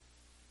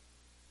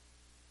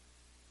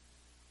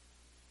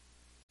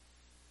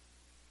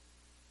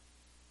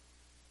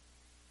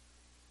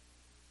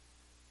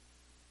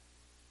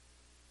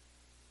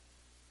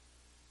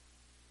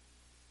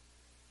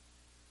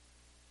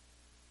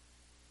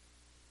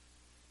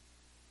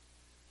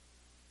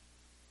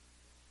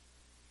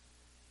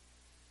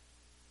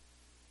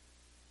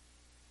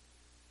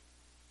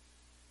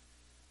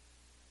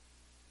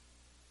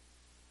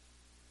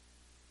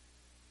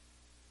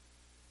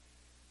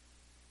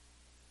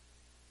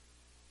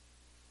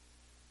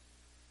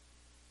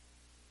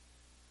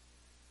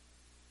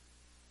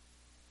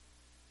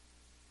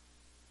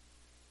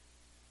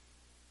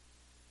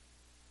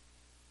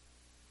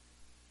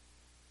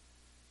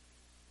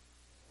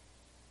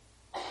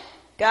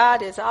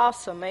God is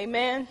awesome.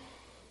 Amen.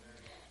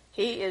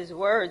 He is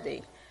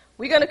worthy.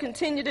 We're going to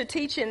continue the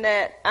teaching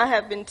that I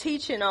have been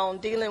teaching on,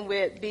 dealing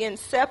with being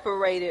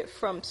separated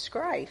from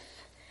strife.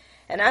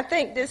 And I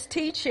think this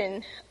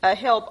teaching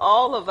help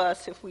all of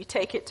us if we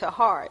take it to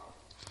heart.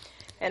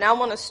 And I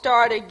want to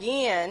start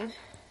again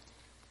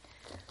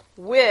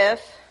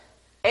with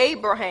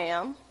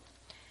Abraham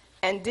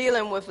and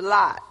dealing with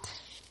Lot.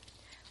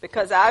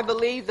 Because I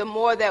believe the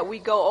more that we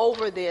go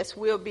over this,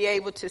 we'll be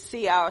able to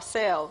see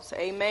ourselves.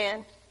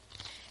 Amen.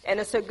 And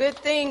it's a good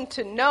thing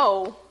to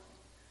know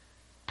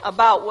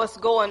about what's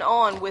going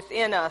on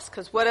within us,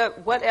 because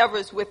whatever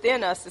is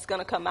within us is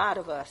going to come out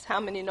of us. How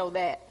many know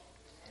that?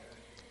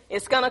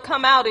 It's going to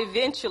come out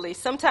eventually.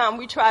 Sometimes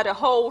we try to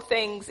hold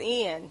things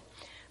in,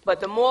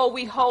 but the more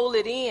we hold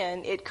it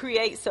in, it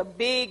creates a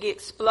big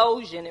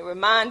explosion. It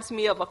reminds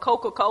me of a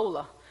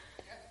Coca-Cola.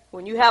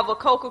 When you have a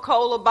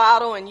Coca-Cola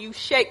bottle and you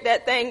shake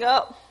that thing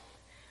up,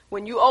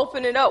 when you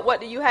open it up,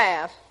 what do you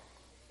have?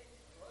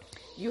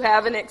 You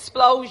have an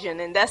explosion,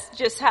 and that's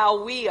just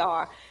how we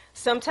are.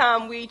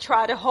 Sometimes we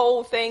try to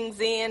hold things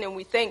in and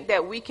we think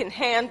that we can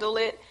handle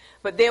it,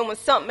 but then when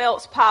something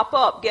else pop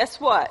up, guess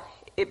what?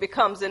 It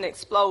becomes an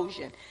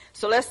explosion.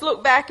 So let's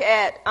look back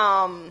at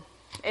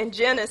in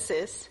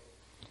Genesis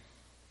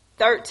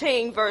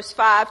 13, verse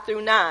 5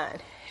 through 9.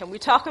 And we're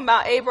talking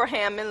about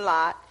Abraham and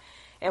Lot.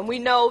 And we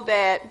know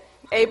that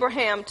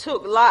Abraham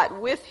took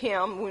Lot with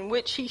him, in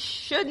which he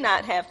should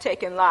not have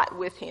taken Lot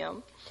with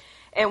him.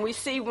 And we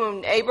see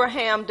when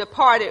Abraham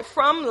departed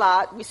from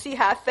Lot, we see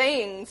how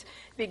things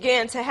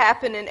began to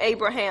happen in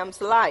Abraham's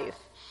life.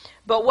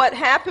 But what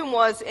happened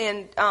was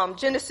in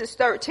Genesis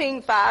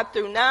 13, 5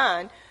 through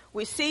 9,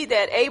 we see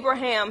that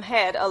Abraham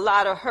had a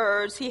lot of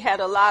herds. He had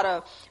a lot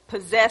of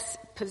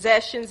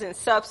possessions and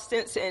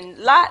substance, and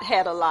Lot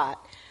had a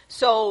lot.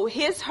 So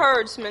his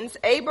herdsmen,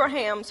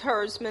 Abraham's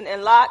herdsmen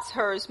and Lot's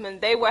herdsmen,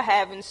 they were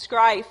having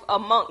strife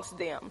amongst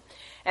them.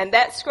 And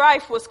that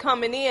strife was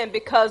coming in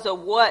because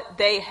of what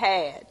they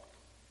had.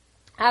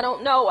 I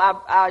don't know.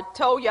 I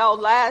told y'all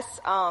last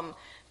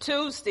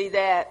Tuesday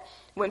that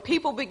when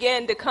people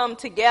began to come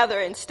together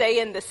and stay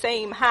in the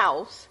same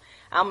house,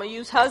 I'm going to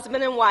use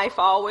husband and wife.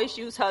 I always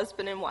use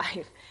husband and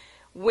wife.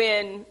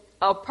 When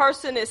a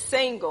person is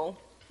single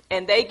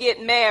and they get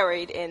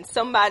married and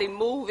somebody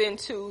move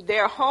into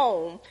their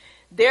home,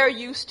 they're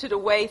used to the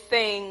way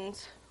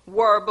things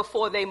were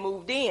before they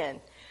moved in.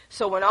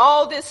 So when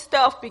all this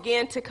stuff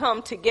began to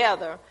come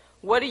together,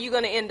 what are you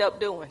going to end up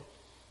doing?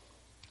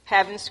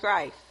 Having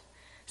strife.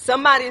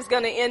 Somebody's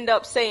going to end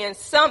up saying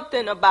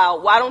something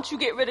about, why don't you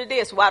get rid of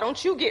this? Why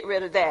don't you get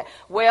rid of that?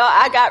 Well,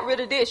 I got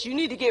rid of this. You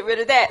need to get rid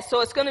of that. So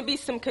it's going to be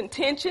some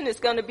contention. It's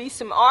going to be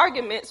some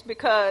arguments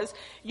because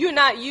you're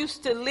not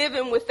used to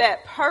living with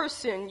that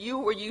person. You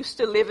were used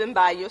to living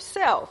by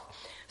yourself.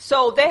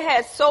 So they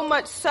had so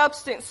much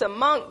substance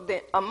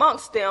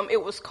amongst them,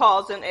 it was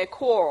causing a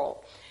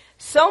quarrel.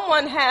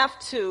 Someone have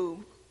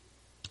to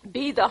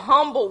be the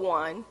humble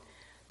one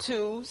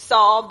to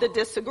solve the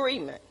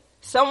disagreement.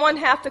 Someone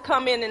have to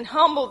come in and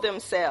humble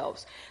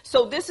themselves.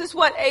 So this is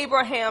what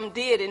Abraham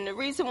did. And the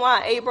reason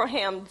why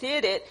Abraham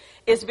did it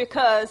is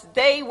because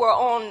they were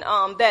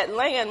on that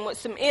land with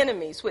some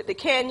enemies, with the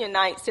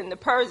Canaanites and the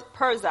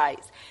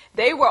Perizzites.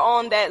 They were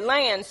on that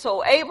land.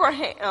 So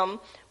Abraham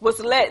was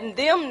letting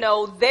them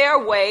know their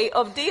way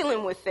of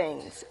dealing with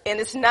things. And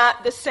it's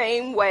not the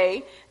same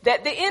way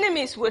that the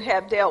enemies would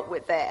have dealt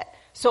with that.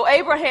 So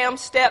Abraham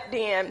stepped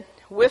in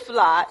with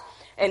Lot.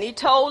 And he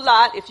told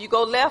Lot, if you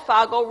go left,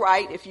 I'll go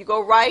right. If you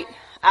go right,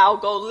 I'll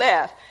go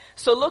left.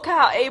 So look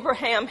how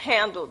Abraham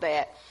handled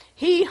that.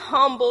 He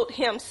humbled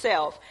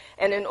himself.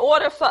 And in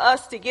order for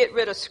us to get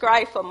rid of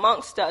strife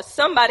amongst us,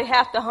 somebody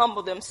have to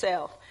humble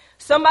themselves.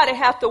 Somebody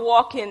have to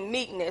walk in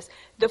meekness.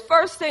 The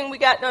first thing we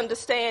got to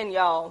understand,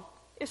 y'all,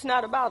 it's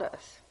not about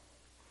us.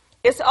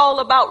 It's all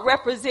about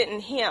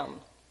representing him.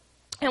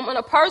 And when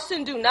a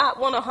person do not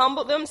want to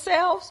humble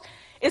themselves,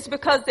 it's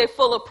because they're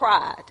full of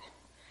pride.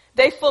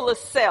 They full of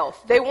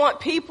self. They want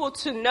people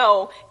to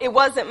know it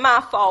wasn't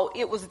my fault,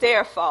 it was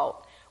their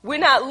fault. We're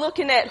not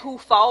looking at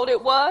whose fault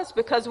it was,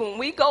 because when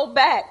we go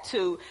back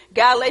to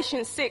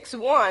Galatians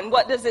 6:1,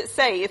 what does it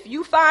say? If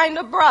you find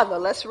a brother,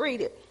 let's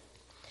read it.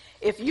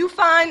 If you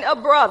find a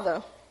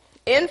brother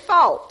in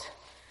fault,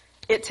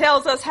 it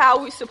tells us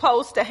how we're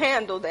supposed to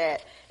handle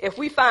that. If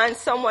we find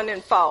someone in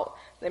fault,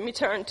 let me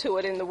turn to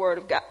it in the Word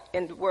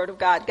of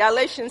God.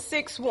 Galatians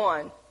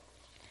 6:1.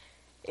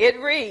 It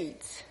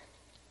reads,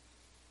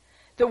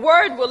 the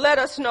word will let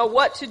us know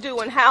what to do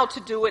and how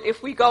to do it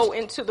if we go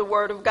into the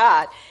word of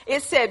God.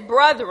 It said,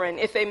 brethren,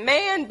 if a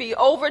man be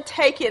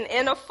overtaken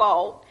in a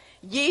fault,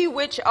 ye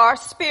which are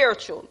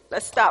spiritual.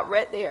 Let's stop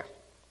right there.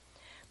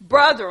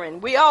 Brethren,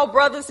 we all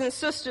brothers and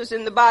sisters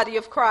in the body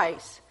of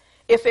Christ.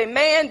 If a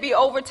man be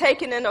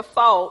overtaken in a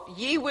fault,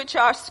 ye which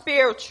are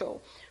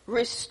spiritual,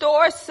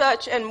 Restore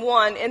such an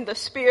one in the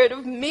spirit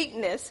of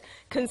meekness,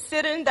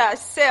 considering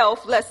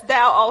thyself, lest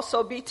thou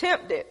also be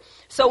tempted.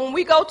 So when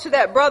we go to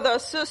that brother or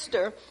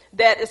sister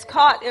that is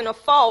caught in a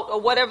fault,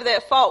 or whatever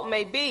that fault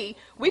may be,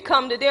 we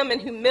come to them in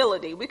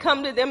humility. We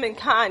come to them in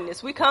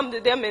kindness. We come to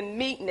them in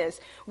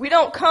meekness. We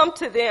don't come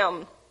to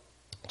them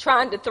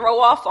trying to throw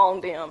off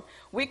on them.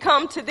 We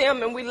come to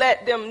them and we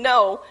let them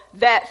know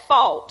that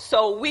fault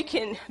so we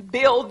can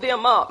build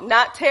them up,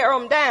 not tear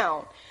them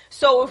down.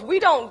 So if we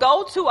don't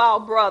go to our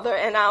brother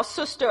and our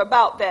sister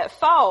about that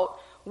fault,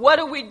 what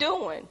are we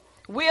doing?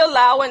 We're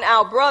allowing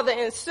our brother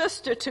and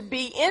sister to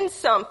be in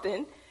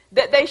something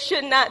that they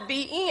should not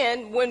be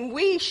in, when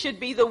we should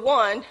be the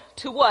one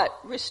to what?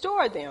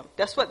 Restore them.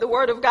 That's what the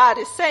Word of God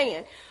is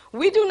saying.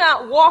 We do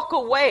not walk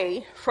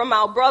away from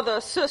our brother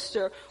or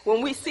sister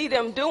when we see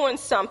them doing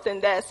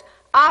something that's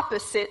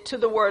opposite to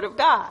the Word of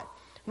God.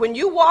 When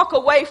you walk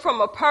away from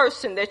a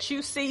person that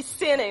you see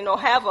sinning or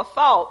have a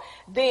fault,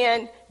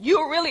 then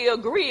you're really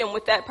agreeing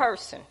with that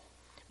person.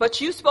 But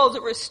you're supposed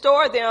to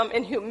restore them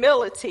in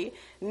humility,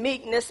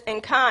 meekness,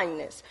 and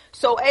kindness.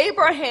 So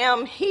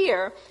Abraham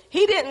here,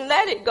 he didn't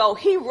let it go.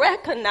 He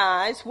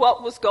recognized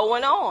what was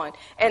going on.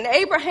 And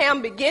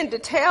Abraham began to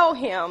tell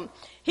him,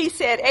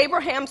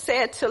 Abraham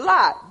said to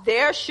Lot,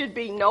 there should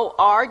be no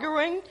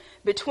arguing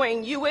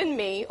between you and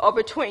me, or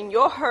between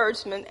your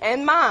herdsmen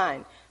and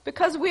mine,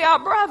 because we are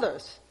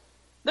brothers.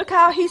 Look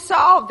how he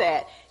solved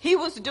that. He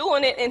was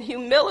doing it in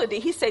humility.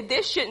 He said,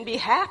 this shouldn't be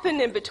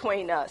happening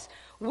between us.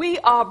 We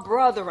are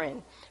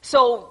brethren.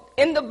 So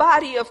in the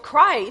body of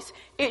Christ,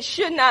 it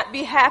should not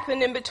be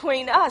happening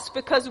between us,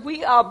 because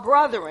we are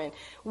brethren.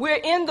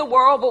 We're in the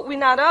world, but we're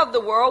not of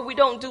the world. We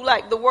don't do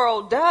like the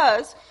world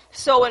does.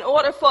 So in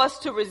order for us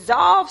to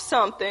resolve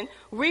something,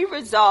 we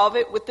resolve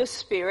it with the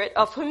spirit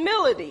of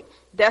humility.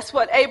 That's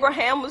what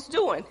Abraham was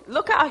doing.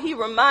 Look how he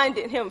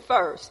reminded him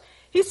first.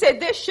 He said,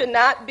 this should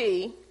not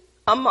be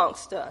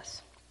amongst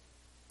us.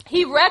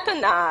 He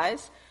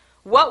recognized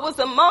what was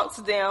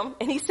amongst them,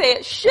 and he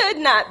said, should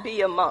not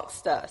be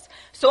amongst us.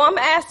 So I'm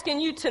asking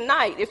you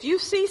tonight, if you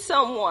see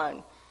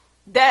someone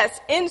that's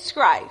in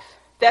strife,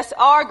 that's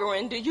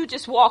arguing, do you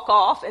just walk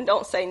off and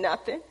don't say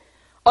nothing?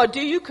 Or do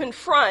you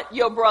confront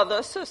your brother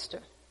or sister?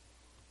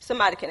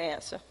 Somebody can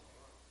answer.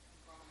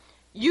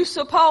 You're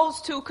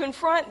supposed to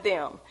confront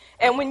them.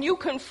 And when you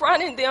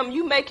confronting them,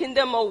 you making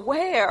them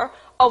aware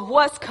of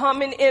what's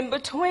coming in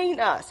between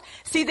us.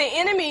 See, the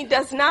enemy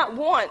does not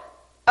want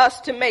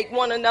us to make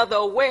one another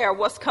aware of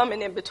what's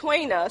coming in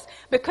between us,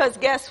 because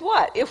guess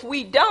what? If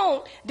we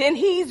don't, then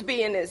he's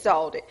being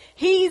exalted.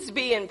 He's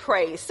being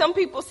praised. Some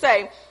people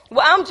say,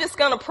 well, I'm just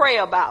going to pray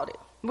about it.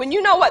 When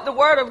you know what the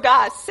Word of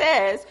God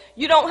says,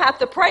 you don't have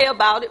to pray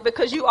about it,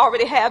 because you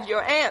already have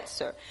your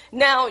answer.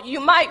 Now, you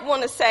might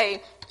want to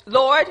say,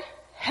 Lord,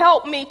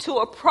 help me to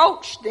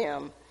approach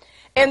them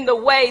in the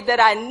way that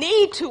I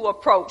need to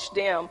approach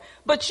them.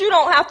 But you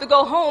don't have to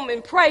go home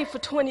and pray for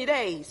 20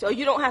 days, or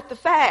you don't have to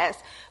fast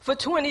for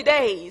 20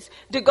 days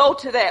to go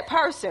to that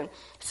person.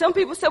 Some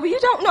people say, well, you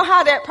don't know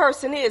how that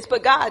person is,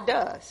 but God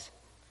does.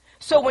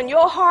 So when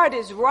your heart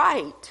is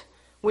right,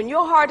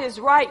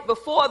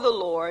 before the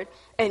Lord,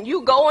 and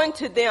you go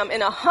into them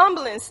in a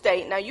humbling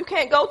state. Now, you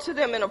can't go to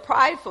them in a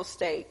prideful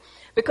state,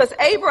 because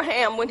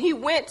Abraham, when he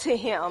went to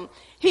him,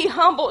 he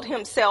humbled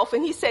himself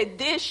and he said,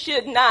 this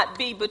should not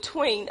be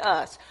between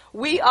us.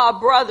 We are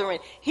brethren.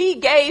 He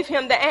gave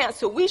him the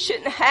answer. We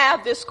shouldn't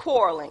have this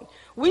quarreling.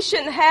 We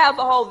shouldn't have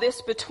all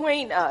this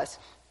between us.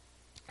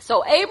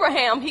 So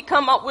Abraham, he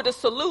come up with a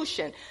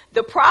solution.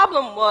 The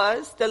problem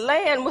was the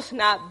land was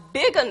not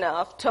big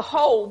enough to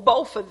hold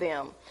both of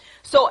them.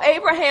 So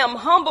Abraham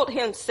humbled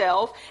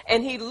himself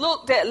and he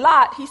looked at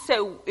Lot. He said,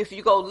 if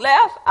you go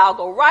left, I'll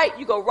go right.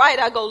 You go right,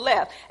 I'll go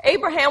left.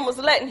 Abraham was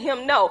letting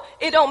him know,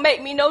 it don't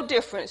make me no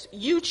difference.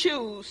 You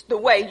choose the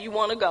way you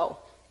want to go,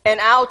 and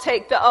I'll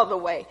take the other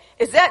way.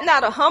 Is that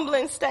not a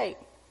humbling state?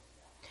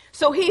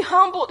 So he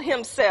humbled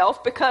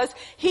himself because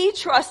he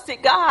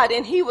trusted God,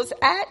 and he was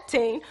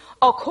acting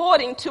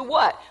according to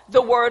what?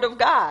 The Word of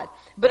God.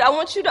 But I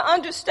want you to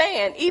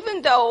understand,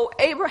 even though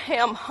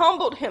Abraham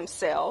humbled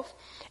himself,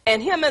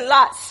 and him and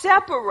Lot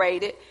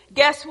separated,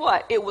 guess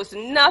what? It was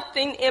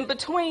nothing in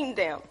between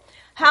them.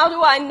 How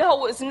do I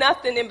know it was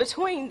nothing in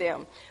between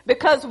them?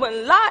 Because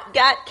when Lot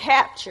got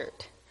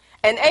captured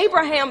and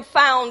Abraham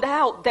found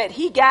out that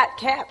he got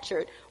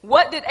captured,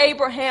 what did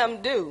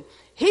Abraham do?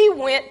 He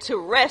went to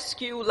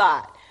rescue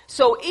Lot.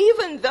 So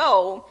even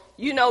though,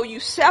 you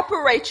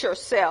separate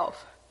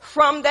yourself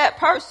from that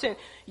person,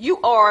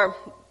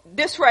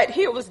 this right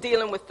here was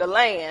dealing with the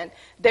land.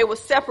 They were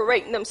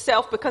separating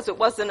themselves because it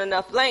wasn't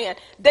enough land.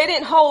 They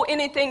didn't hold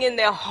anything in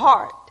their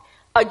heart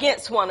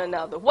against one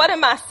another. What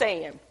am I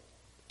saying?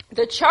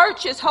 The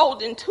church is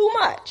holding too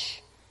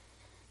much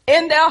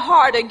in their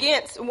heart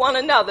against one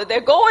another.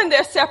 They're going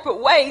their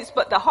separate ways,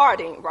 but the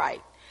heart ain't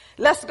right.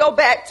 Let's go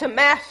back to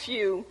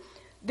Matthew,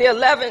 the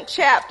 11th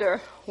chapter,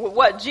 with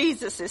what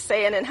Jesus is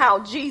saying and how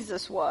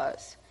Jesus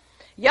was.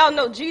 Y'all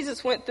know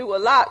Jesus went through a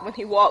lot when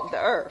he walked the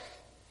earth.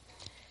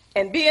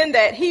 And being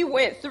that he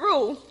went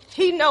through,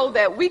 He knows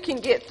that we can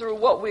get through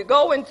what we're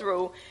going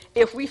through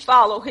if we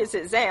follow his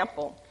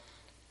example.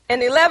 In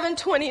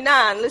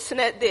 11:29, listen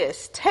at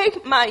this.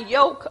 Take my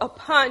yoke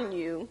upon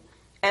you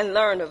and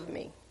learn of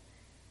me.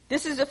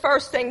 This is the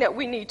first thing that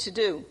we need to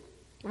do.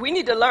 We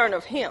need to learn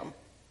of him.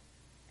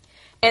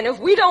 And if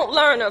we don't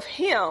learn of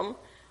him,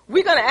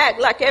 we're going to act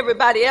like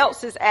everybody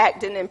else is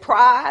acting in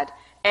pride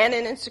and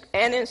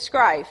in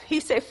strife. He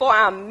said, for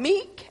I'm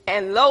meek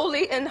and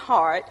lowly in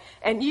heart,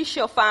 and ye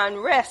shall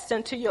find rest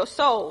unto your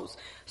souls.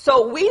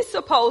 So we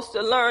supposed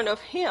to learn of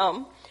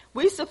him.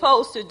 We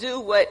supposed to do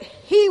what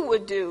he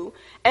would do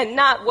and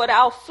not what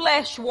our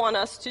flesh want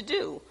us to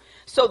do.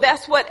 So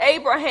that's what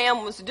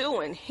Abraham was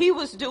doing. He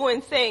was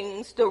doing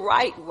things the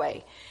right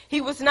way. He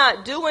was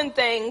not doing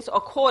things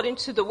according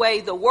to the way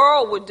the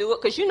world would do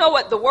it, because you know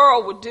what the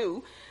world would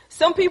do.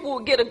 Some people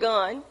would get a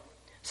gun.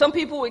 Some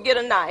people would get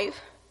a knife.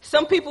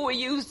 Some people would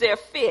use their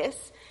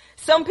fists.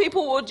 Some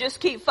people will just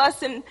keep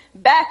fussing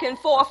back and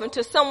forth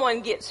until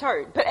someone gets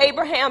hurt. But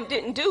Abraham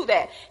didn't do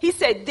that. He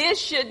said, this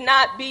should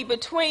not be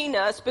between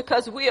us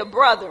because we are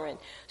brethren.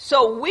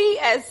 So we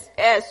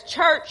as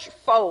church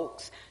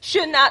folks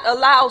should not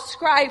allow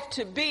strife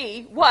to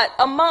be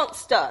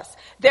amongst us.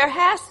 There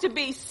has to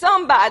be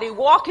somebody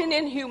walking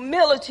in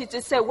humility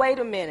to say, wait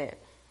a minute,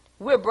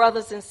 we're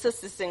brothers and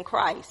sisters in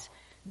Christ.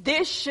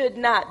 This should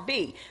not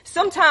be.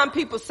 Sometimes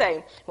people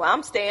say, well,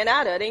 I'm staying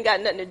out of it. It ain't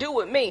got nothing to do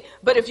with me.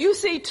 But if you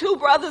see two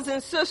brothers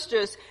and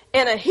sisters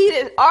in a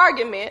heated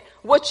argument,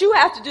 what you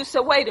have to do is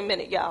say, wait a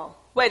minute, y'all.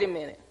 Wait a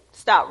minute.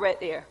 Stop right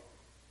there.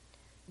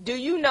 Do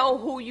you know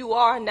who you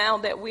are now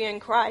that we're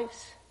in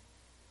Christ?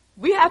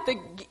 We have to,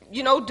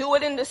 do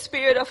it in the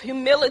spirit of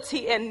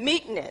humility and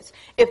meekness.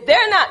 If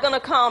they're not going to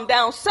calm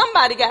down,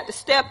 somebody got to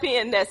step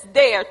in that's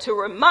there to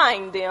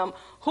remind them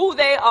who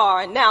they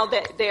are now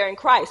that they're in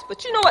Christ.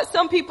 But you know what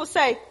some people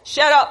say?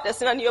 Shut up,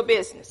 that's none of your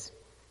business.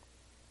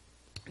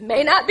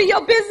 May not be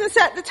your business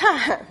at the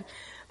time,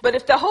 but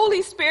if the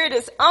Holy Spirit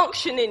is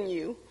unctioning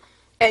you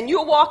and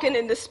you're walking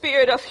in the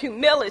spirit of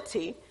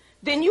humility,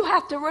 then you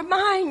have to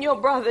remind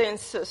your brother and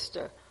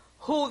sister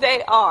who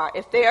they are.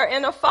 If they are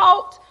in a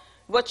fault,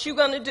 what you're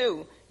going to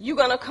do, you're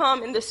going to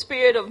come in the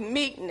spirit of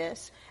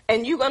meekness,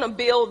 and you're going to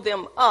build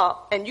them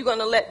up, and you're going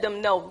to let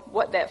them know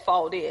what that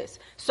fault is.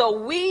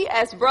 So we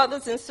as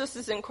brothers and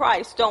sisters in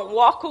Christ don't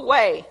walk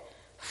away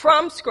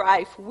from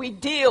strife. We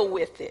deal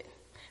with it.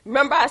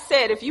 Remember I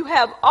said, if you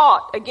have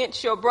aught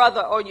against your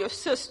brother or your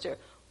sister,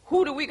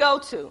 who do we go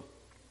to?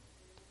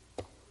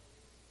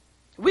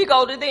 We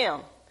go to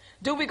them.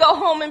 Do we go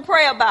home and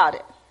pray about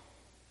it?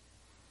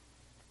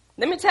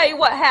 Let me tell you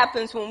what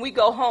happens when we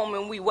go home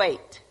and we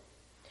wait.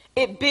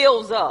 It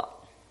builds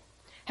up.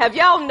 Have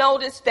y'all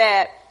noticed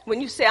that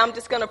when you say, I'm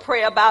just going to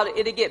pray about it,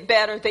 it'll get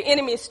better, the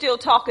enemy is still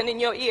talking in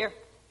your ear?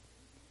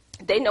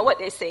 They know what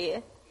they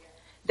said.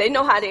 They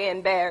know how they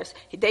embarrass.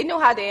 They know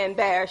how they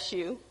embarrass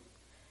you.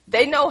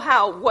 They know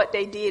what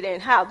they did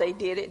and how they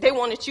did it. They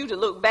wanted you to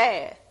look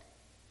bad.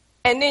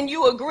 And then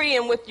you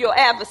agreeing with your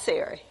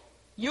adversary.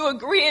 You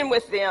agreeing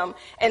with them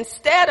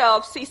instead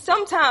of,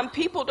 sometimes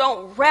people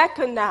don't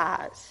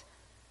recognize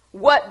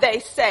what they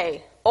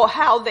say or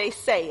how they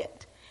say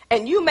it.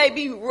 And you may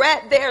be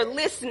right there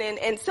listening,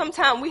 and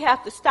sometimes we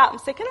have to stop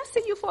and say, can I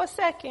see you for a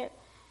second?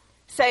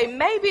 Say,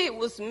 maybe it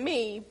was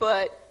me,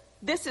 but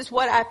this is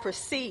what I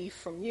perceive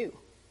from you.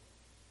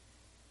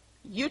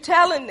 You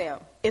telling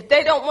them. If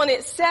they don't want to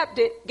accept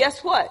it,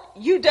 guess what?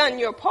 You done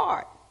your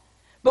part.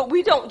 But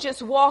we don't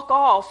just walk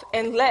off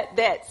and let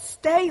that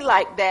stay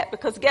like that,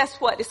 because guess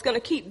what? It's going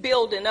to keep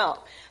building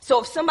up.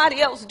 So if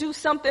somebody else do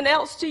something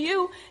else to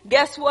you,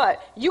 guess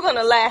what? You're going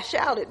to lash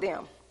out at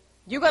them.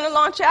 You're going to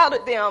launch out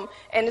at them,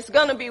 and it's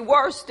going to be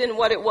worse than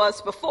what it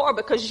was before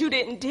because you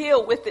didn't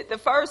deal with it the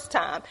first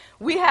time.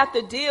 We have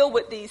to deal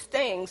with these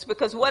things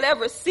because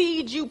whatever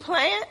seed you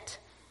plant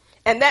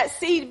and that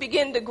seed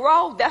begin to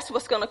grow, that's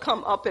what's going to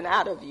come up and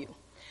out of you.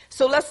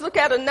 So let's look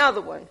at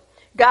another one.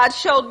 God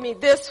showed me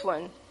this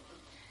one.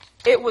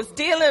 It was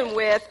dealing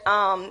with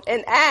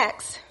in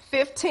Acts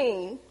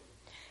 15,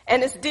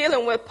 and it's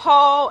dealing with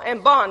Paul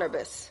and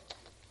Barnabas.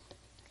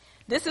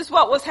 This is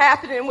what was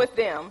happening with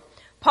them.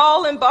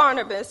 Paul and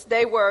Barnabas,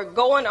 they were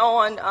going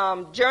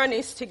on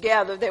journeys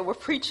together. They were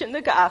preaching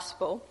the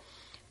gospel.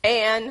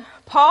 And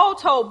Paul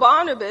told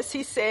Barnabas,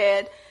 he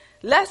said,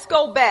 let's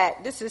go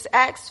back. This is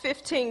Acts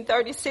 15,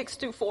 36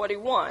 through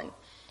 41.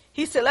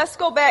 He said, let's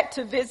go back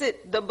to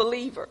visit the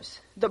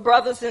believers, the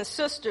brothers and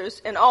sisters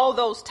in all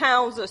those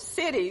towns or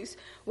cities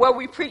where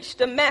we preach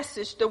the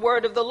message, the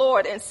word of the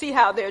Lord, and see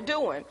how they're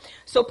doing.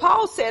 So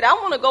Paul said, I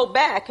want to go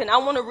back and I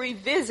want to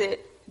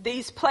revisit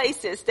these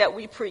places that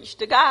we preach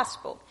the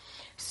gospel.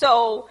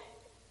 So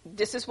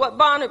this is what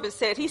Barnabas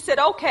said. He said,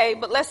 okay,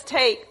 but let's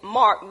take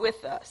Mark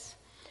with us.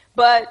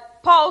 But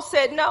Paul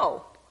said,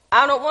 no,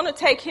 I don't want to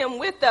take him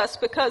with us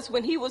because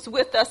when he was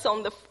with us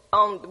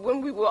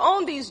when we were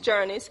on these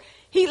journeys,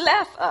 he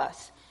left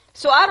us.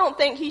 So I don't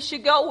think he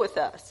should go with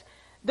us.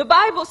 The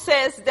Bible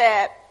says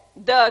that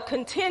the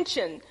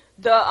contention,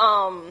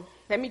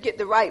 let me get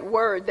the right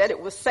word that it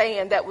was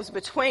saying that was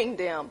between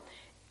them.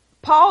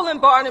 Paul and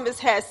Barnabas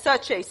had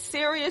such a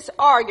serious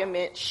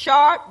argument,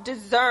 sharp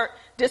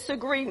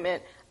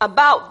disagreement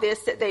about this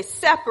that they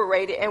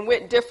separated and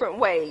went different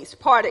ways,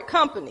 parted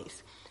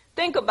companies.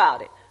 Think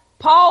about it.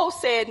 Paul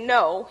said,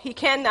 no, he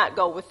cannot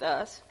go with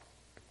us.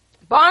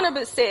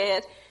 Barnabas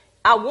said,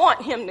 I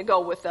want him to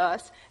go with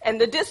us. And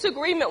the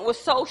disagreement was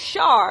so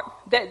sharp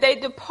that they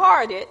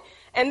departed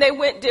and they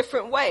went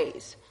different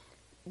ways.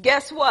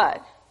 Guess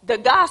what? The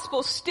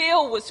gospel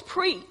still was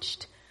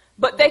preached,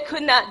 but they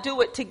could not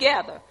do it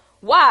together.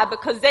 Why?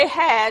 Because they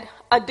had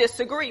a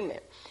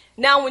disagreement.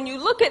 Now, when you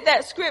look at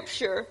that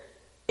scripture,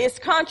 it's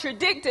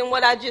contradicting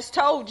what I just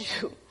told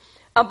you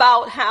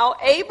about how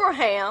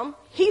Abraham,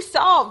 he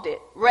solved it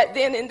right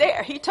then and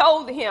there. He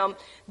told him,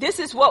 this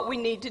is what we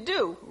need to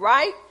do,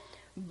 right?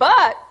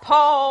 But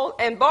Paul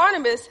and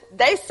Barnabas,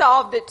 they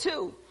solved it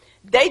too.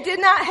 They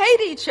did not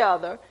hate each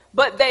other,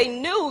 but they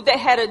knew they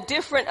had a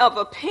different of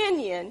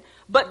opinion,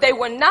 but they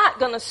were not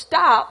going to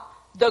stop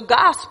the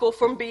gospel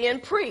from being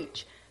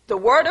preached. The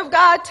word of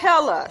God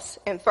tell us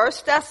in 1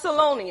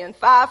 Thessalonians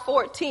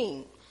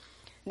 5:14.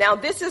 Now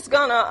this is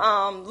going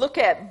to look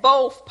at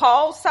both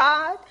Paul's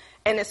side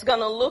and it's going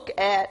to look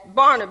at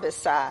Barnabas'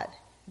 side.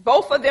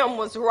 Both of them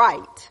was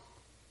right.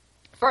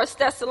 1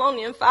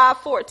 Thessalonians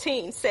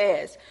 5:14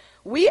 says,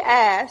 we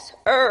ask,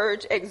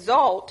 urge,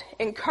 exhort,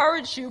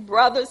 encourage you,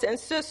 brothers and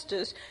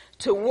sisters,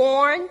 to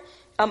warn,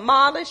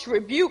 admonish,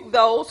 rebuke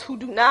those who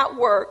do not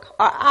work,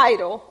 are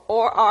idle,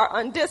 or are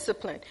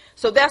undisciplined.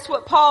 So that's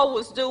what Paul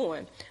was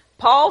doing.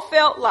 Paul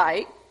felt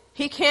like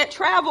he can't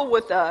travel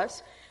with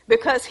us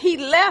because he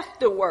left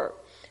the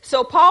work.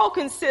 So Paul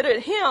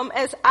considered him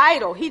as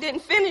idle. He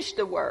didn't finish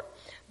the work.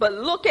 But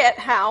look at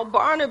how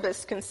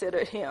Barnabas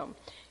considered him.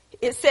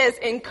 It says,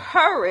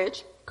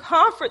 encourage,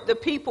 comfort the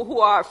people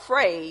who are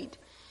afraid,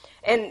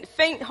 and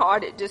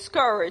faint-hearted,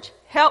 discourage,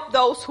 help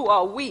those who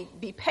are weak,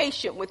 be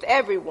patient with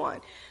everyone.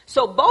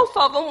 So both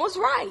of them was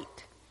right.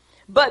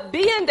 But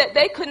being that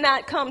they could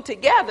not come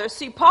together,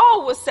 see,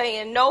 Paul was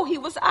saying, no, he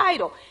was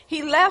idle.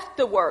 He left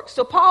the work.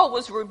 So Paul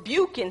was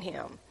rebuking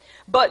him.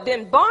 But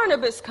then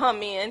Barnabas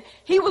come in.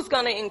 He was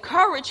going to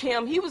encourage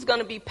him. He was going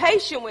to be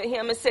patient with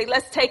him and say,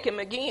 let's take him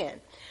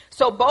again.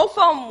 So both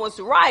of them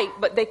was right,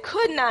 but they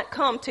could not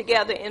come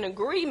together in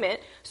agreement.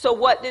 So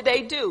what did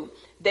they do?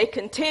 They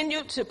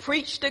continued to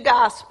preach the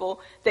gospel.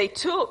 They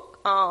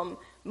took,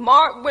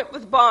 Mark went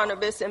with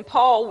Barnabas and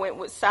Paul went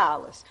with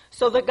Silas.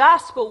 So the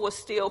gospel was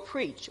still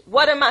preached.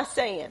 What am I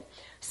saying?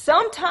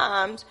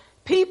 Sometimes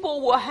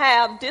people will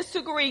have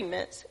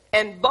disagreements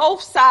and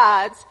both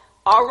sides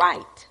are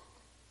right.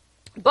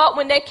 But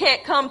when they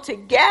can't come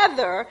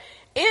together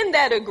in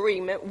that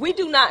agreement, we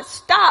do not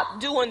stop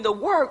doing the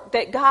work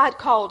that God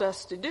called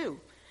us to do.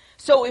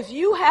 So if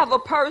you have a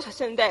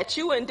person that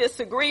you in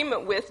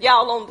disagreement with,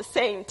 y'all on the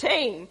same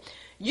team,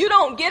 you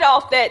don't get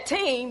off that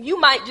team. You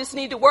might just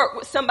need to work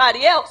with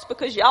somebody else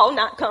because y'all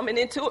not coming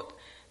into it.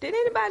 Did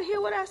anybody hear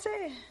what I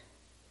said?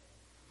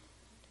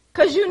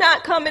 Because you're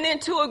not coming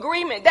into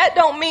agreement. That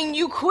don't mean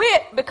you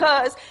quit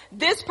because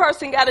this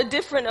person got a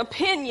different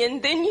opinion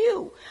than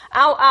you.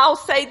 I'll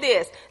say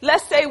this.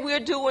 Let's say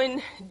we're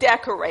doing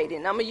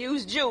decorating. I'm going to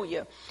use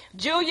Julia.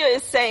 Julia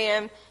is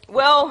saying,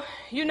 well,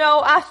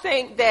 I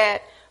think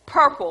that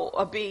purple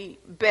will be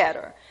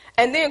better.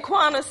 And then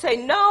Quana say,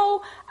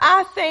 no,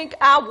 I think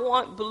I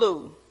want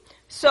blue.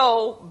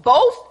 So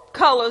both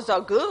colors are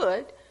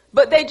good,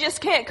 but they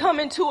just can't come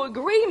into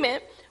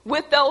agreement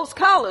with those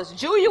colors.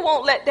 Julia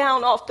won't let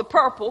down off the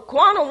purple.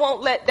 Quana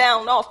won't let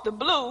down off the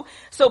blue.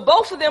 So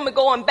both of them are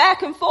going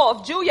back and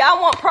forth. Julia, I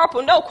want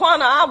purple. No,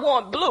 Quana, I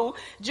want blue.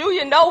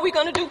 Julia, no, we're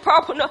going to do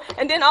purple. No.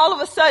 And then all of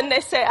a sudden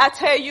they say, I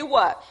tell you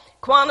what.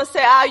 Quana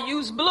say, I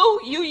use blue,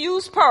 you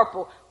use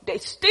purple. They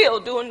still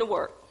doing the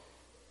work.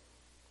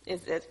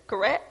 Is that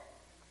correct?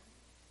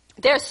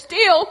 They're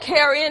still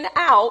carrying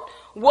out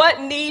what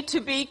need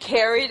to be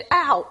carried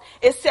out,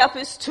 except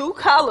it's two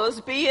colors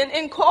being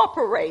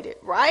incorporated,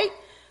 right?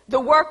 The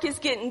work is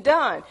getting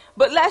done.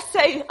 But let's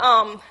say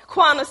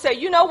Quana say,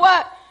 you know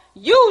what?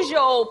 Use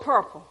your old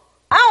purple.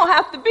 I don't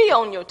have to be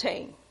on your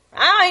team.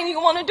 I ain't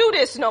even want to do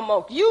this no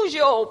more. Use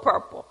your old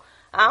purple.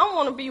 I don't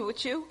want to be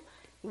with you.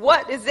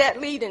 What is that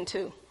leading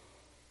to?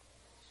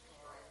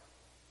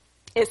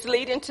 It's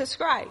leading to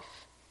strife.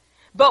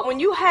 But when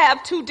you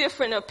have two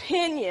different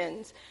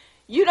opinions,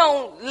 you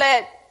don't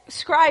let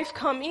strife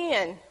come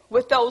in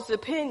with those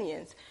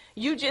opinions.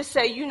 You just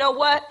say, you know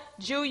what,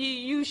 Julia,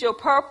 use your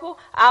purple,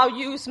 I'll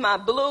use my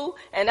blue,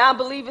 and I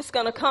believe it's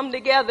going to come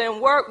together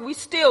and work. We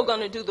still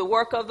going to do the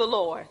work of the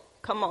Lord.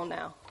 Come on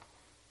now.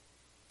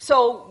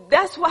 So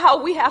that's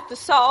how we have to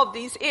solve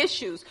these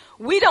issues.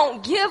 We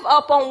don't give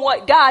up on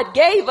what God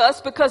gave us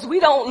because we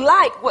don't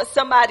like what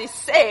somebody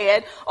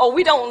said, or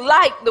we don't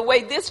like the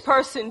way this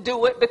person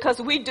do it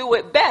because we do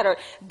it better.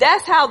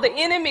 That's how the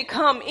enemy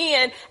come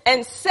in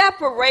and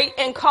separate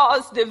and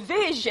cause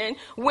division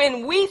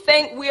when we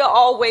think we are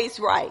always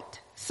right.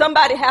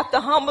 Somebody have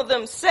to humble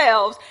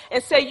themselves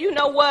and say, you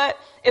know what?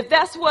 If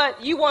that's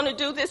what you want to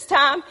do this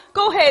time,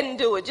 go ahead and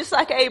do it, just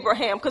like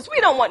Abraham, because we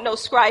don't want no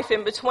strife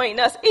in between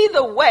us.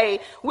 Either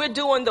way, we're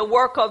doing the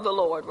work of the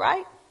Lord,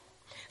 right?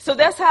 So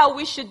that's how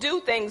we should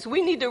do things.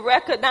 We need to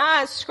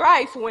recognize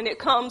strife when it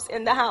comes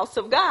in the house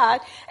of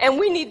God, and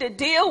we need to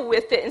deal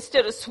with it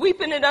instead of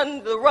sweeping it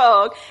under the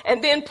rug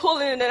and then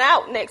pulling it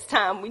out next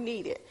time we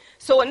need it.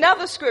 So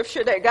another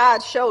scripture that God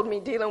showed me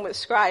dealing with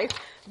strife,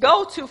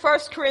 go to 1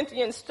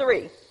 Corinthians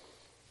 3.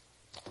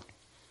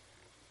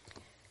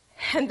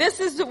 And this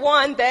is the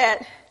one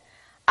that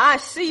I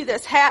see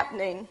that's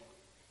happening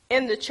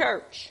in the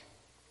church.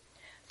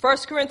 1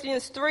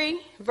 Corinthians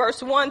 3,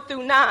 verse 1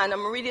 through 9. I'm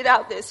going to read it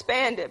out the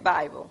Expanded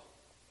Bible.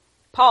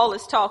 Paul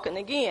is talking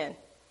again.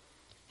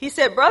 He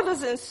said,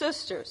 brothers and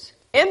sisters,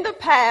 in the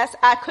past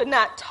I could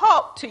not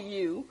talk to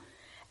you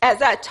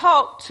as I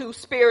talked to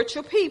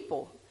spiritual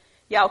people.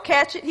 Y'all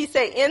catch it? He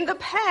said, in the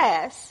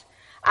past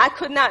I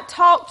could not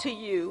talk to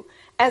you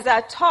as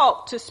I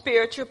talked to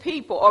spiritual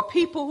people or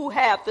people who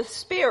have the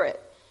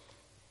Spirit.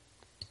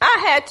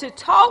 I had to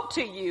talk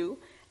to you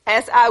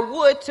as I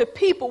would to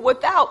people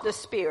without the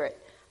Spirit.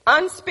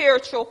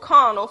 Unspiritual,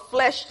 carnal,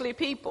 fleshly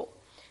people,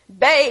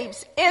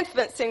 babes,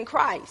 infants in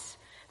Christ.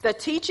 The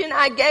teaching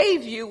I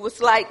gave you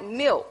was like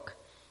milk.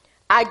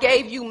 I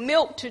gave you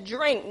milk to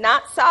drink,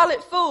 not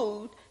solid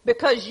food,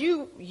 because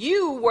you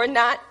were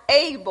not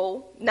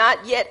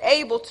yet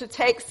able to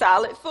take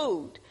solid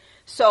food.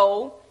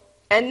 So,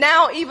 and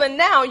now, even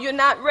now, you're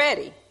not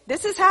ready.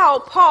 This is how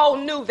Paul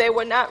knew they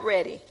were not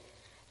ready.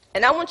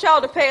 And I want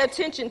y'all to pay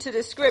attention to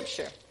this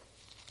scripture.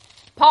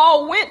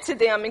 Paul went to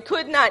them and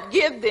could not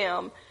give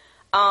them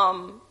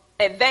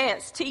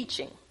advanced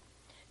teaching.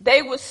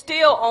 They were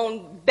still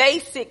on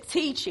basic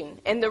teaching.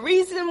 And the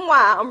reason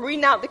why, I'm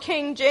reading out the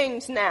King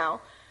James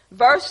now.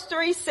 Verse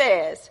 3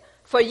 says,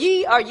 for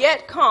ye are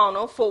yet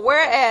carnal, for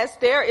whereas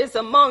there is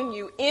among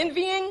you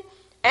envying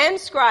and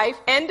strife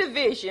and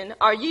division,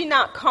 are ye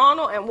not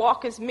carnal and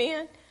walk as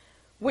men?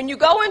 When you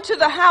go into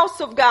the house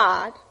of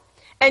God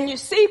and you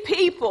see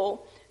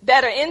people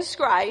that are in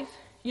strife,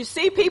 you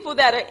see people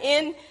that are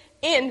in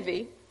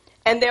envy,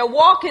 and they're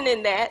walking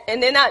in that,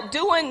 and they're not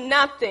doing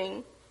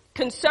nothing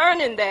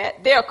concerning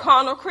that, they're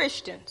carnal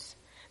Christians.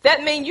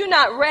 That means you're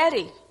not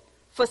ready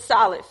for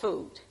solid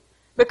food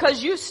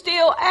because you're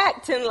still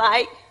acting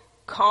like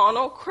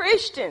carnal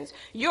Christians.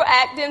 You're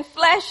acting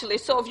fleshly.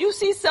 So if you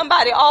see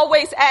somebody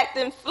always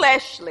acting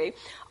fleshly,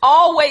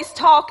 always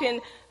talking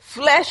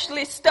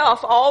fleshly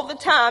stuff all the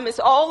time, it's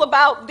all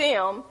about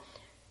them,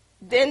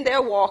 then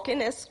they're walking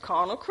as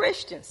carnal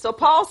Christians. So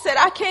Paul said,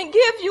 I can't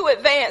give you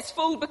advanced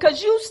food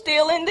because you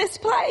still in this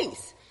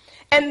place.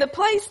 And the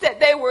place that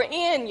they were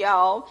in,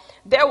 y'all,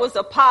 there was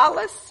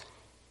Apollos.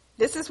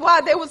 This is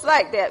why they was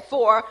like that.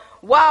 For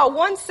while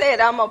one said,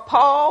 I'm of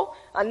Paul,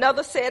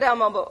 another said,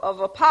 I'm of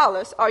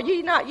Apollos, are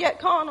ye not yet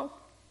carnal?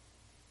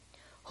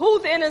 Who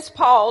then is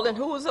Paul and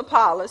who is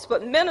Apollos,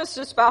 but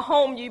ministers by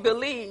whom you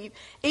believe,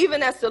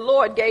 even as the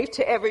Lord gave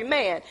to every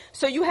man?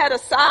 So you had a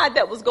side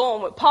that was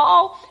going with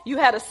Paul. You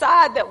had a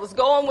side that was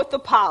going with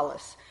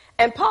Apollos.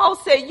 And Paul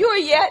said, you're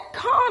yet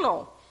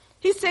carnal.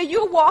 He said,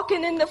 you're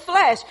walking in the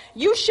flesh.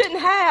 You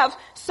shouldn't have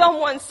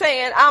someone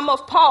saying, I'm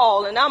of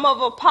Paul and I'm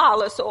of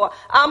Apollos, or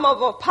I'm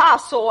of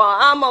Apostle, or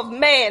I'm of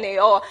Manny,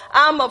 or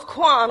I'm of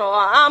Quana, or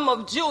I'm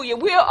of Julia.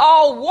 We're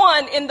all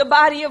one in the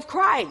body of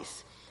Christ.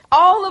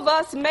 All of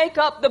us make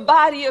up the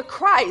body of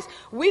Christ.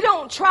 We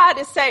don't try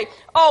to say,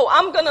 oh,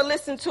 I'm going to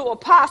listen to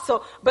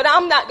Apostle, but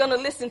I'm not going to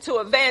listen to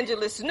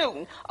Evangelist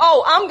Newton.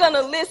 Oh, I'm going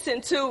to listen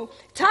to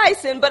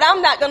Tyson, but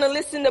I'm not going to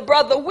listen to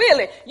Brother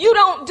Willie. You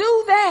don't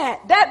do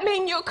that. That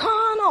means you're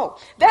carnal.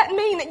 That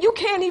means that you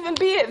can't even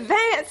be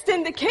advanced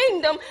in the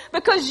kingdom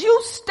because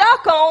you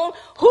stuck on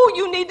who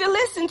you need to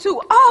listen to.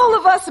 All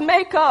of us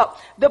make up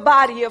the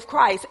body of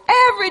Christ.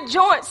 Every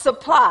joint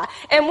supply.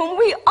 And when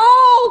we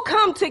all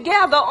come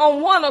together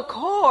on one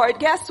accord,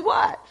 guess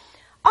what?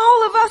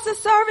 All of us are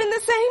serving the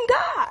same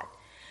God.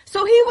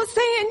 So he was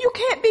saying you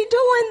can't be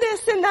doing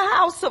this in the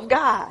house of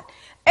God.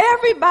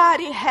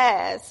 Everybody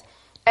has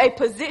a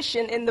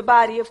position in the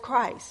body of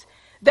Christ.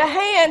 The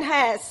hand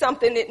has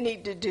something it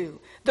need to do.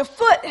 The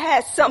foot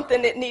has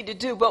something it need to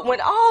do. But when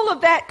all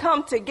of that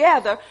come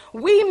together,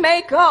 we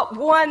make up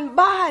one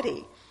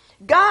body.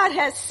 God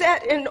has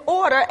set in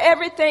order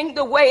everything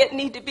the way it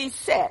need to be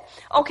set.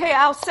 Okay,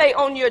 I'll say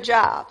on your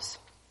jobs.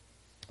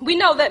 We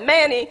know that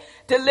Manny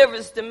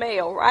delivers the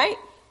mail, right?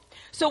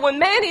 So when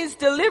Manny's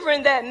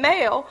delivering that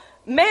mail,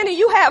 Manny,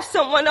 you have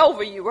someone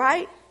over you,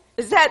 right?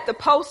 Is that the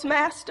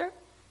postmaster?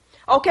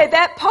 Okay,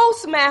 that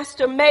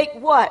postmaster make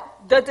what?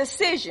 The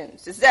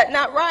decisions. Is that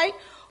not right?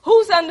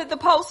 Who's under the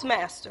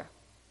postmaster?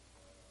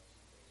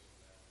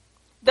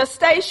 The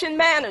station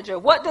manager.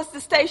 What does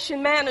the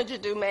station manager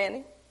do,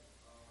 Manny?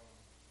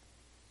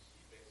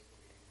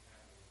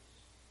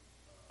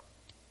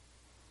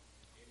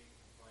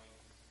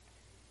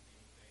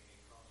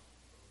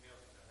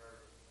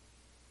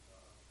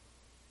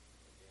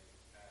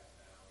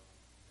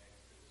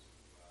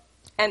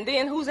 And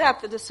then who's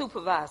after the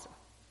supervisor?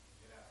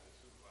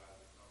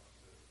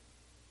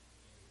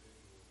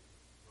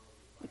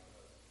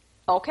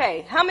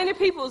 Okay. How many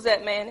people is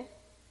that, Manny?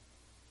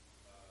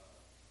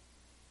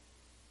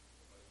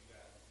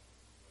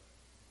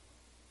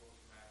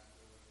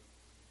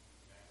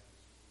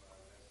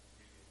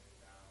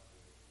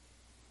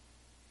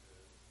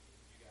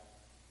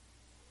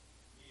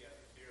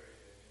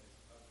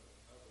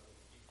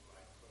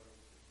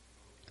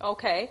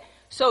 Okay.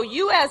 So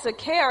you as a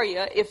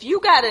carrier, if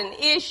you got an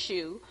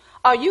issue,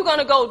 are you going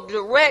to go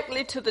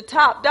directly to the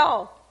top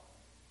dog?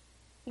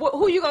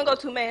 Who you going to go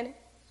to, Manny?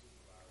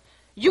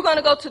 You're going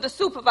to go to the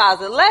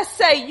supervisor. Let's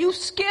say you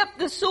skip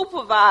the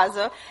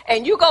supervisor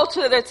and you go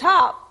to the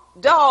top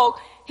dog.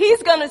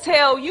 He's going to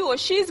tell you, or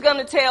she's going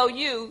to tell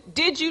you,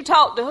 did you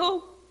talk to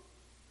who?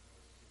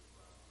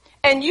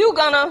 And you're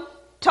going to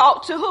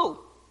talk to who?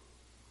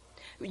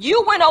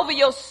 You went over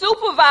your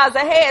supervisor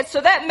head, so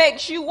that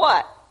makes you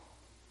what?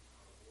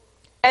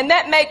 And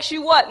that makes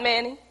you what,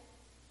 Manny?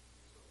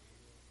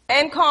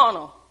 And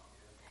carnal.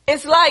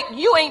 It's like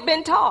you ain't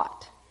been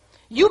taught.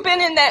 You've been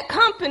in that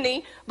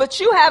company, but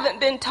you haven't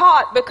been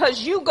taught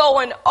because you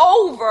going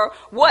over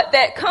what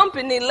that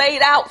company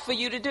laid out for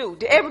you to do.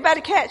 Did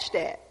everybody catch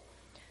that?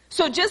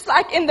 So just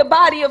like in the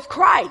body of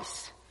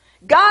Christ,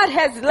 God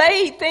has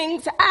laid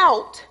things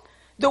out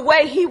the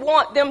way he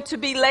wants them to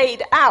be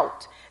laid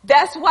out.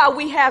 That's why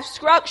we have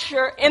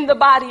structure in the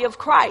body of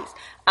Christ.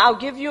 I'll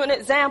give you an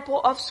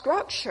example of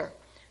structure.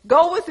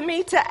 Go with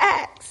me to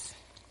Acts.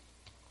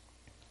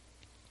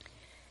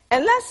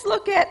 And let's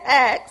look at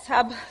Acts,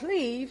 I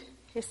believe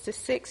it's the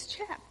 6th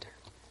chapter.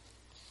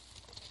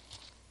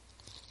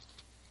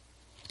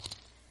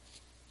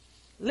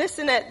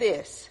 Listen at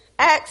this.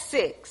 Acts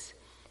 6.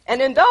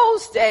 And in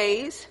those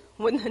days,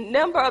 when the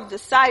number of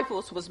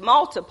disciples was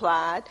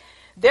multiplied,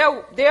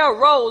 there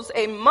arose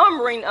a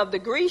murmuring of the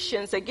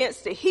Grecians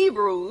against the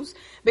Hebrews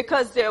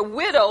because their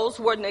widows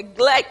were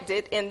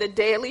neglected in the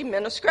daily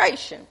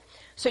ministration.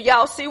 So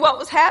y'all see what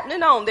was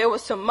happening on. There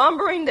was some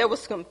murmuring, there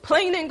was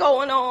complaining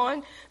going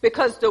on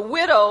because the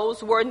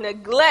widows were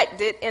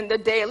neglected in the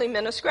daily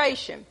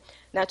ministration.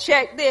 Now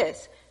check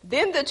this.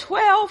 Then the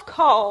 12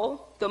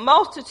 called the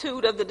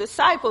multitude of the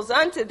disciples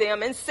unto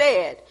them and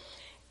said,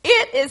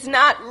 it is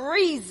not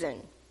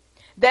reason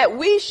that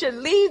we should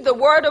leave the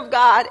word of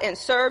God and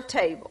serve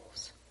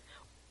tables.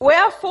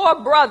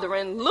 Wherefore,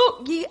 brethren,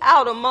 look ye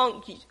out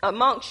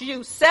amongst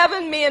you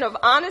 7 men of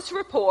honest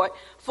report,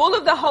 full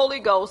of the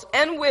Holy Ghost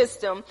and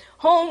wisdom,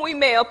 whom we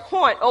may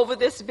appoint over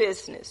this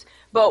business.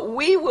 But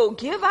we will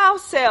give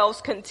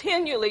ourselves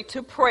continually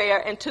to prayer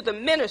and to the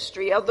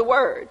ministry of the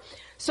word.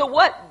 So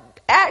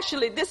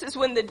this is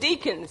when the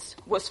deacons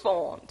was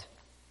formed.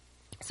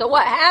 So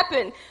what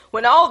happened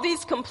when all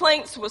these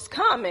complaints was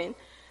coming,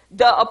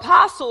 the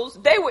apostles,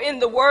 they were in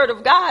the word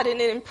of God and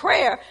in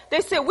prayer.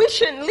 They said, we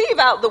shouldn't leave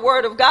out the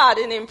word of God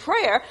and in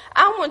prayer.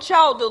 I want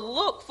y'all to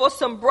look for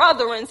some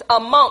brethren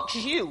amongst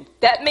you.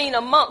 That means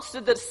amongst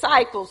the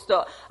disciples,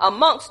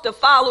 amongst the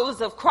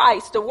followers of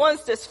Christ, the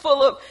ones that's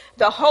full of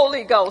the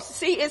Holy Ghost.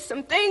 See, it's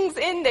some things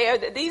in there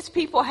that these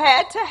people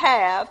had to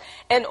have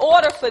in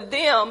order for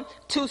them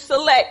to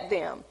select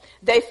them.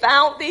 They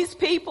found these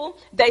people,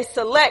 they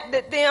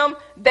selected them,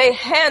 they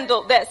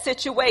handled that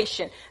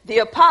situation. The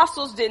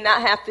apostles did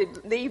not have to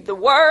leave the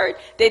word,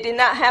 they did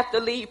not have to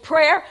leave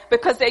prayer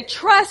because they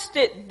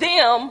trusted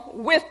them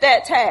with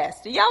that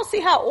task. Do y'all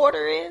see how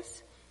order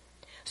is?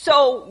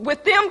 So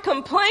with them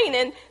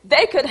complaining,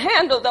 they could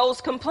handle those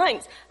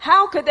complaints.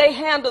 How could they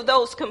handle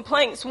those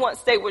complaints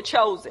once they were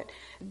chosen?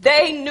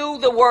 They knew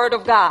the word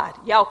of God.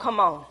 Y'all come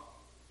on.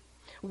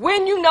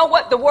 When you know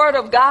what the word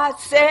of God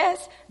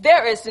says,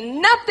 there is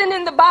nothing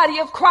in the body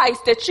of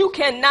Christ that you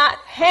cannot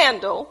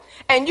handle,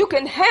 and you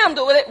can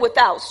handle it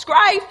without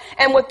strife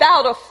and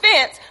without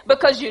offense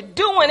because you're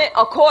doing it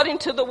according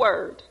to the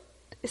word.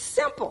 It's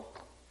simple.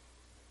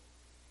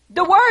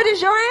 The word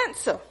is your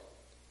answer.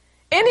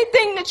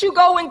 Anything that you're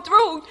going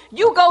through,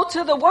 you go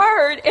to the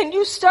word and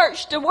you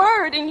search the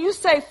word and you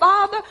say,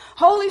 Father,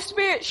 Holy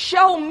Spirit,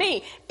 show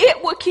me.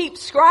 It will keep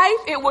strife.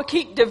 It will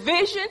keep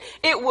division.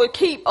 It will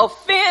keep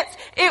offense.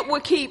 It will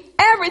keep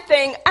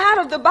everything out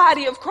of the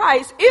body of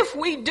Christ if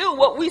we do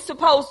what we're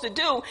supposed to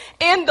do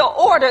in the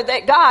order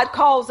that God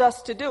calls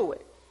us to do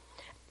it.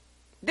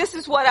 This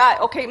is what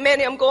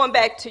Manny, I'm going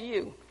back to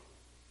you.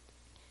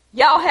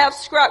 Y'all have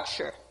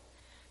structure.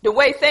 The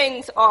way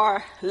things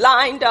are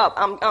lined up.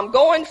 I'm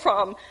going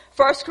from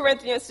 1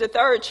 Corinthians, the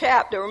 3rd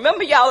chapter.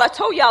 Remember, y'all, I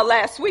told y'all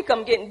last week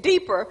I'm getting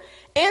deeper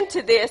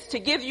into this to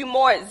give you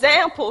more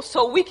examples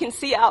so we can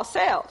see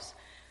ourselves.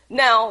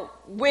 Now,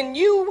 when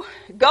you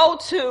go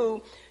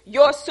to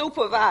your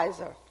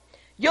supervisor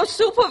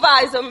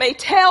may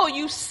tell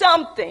you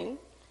something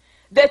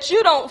that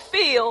you don't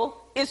feel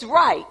is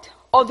right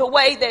or the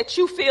way that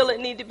you feel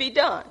it need to be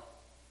done.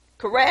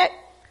 Correct?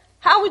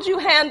 How would you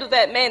handle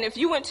that, man, if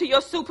you went to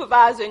your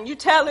supervisor and you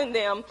telling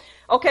them,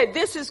 okay,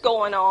 this is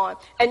going on,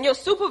 and your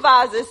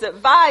supervisor is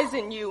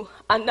advising you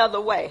another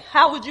way?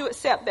 How would you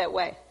accept that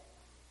way?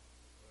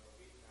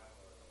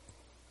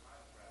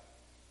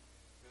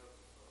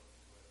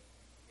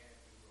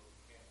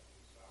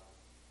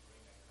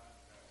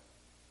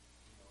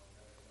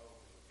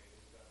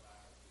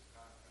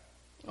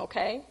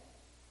 Okay?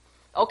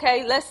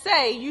 Okay, let's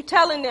say you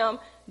telling them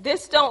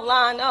this don't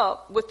line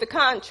up with the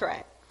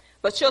contract,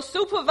 but your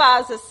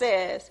supervisor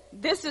says,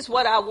 this is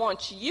what I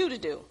want you to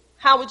do.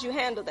 How would you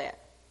handle that?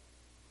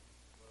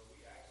 Well, we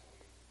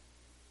actually,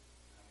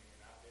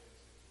 I've been in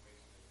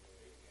situations where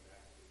they can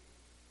actually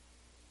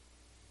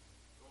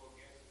go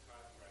against the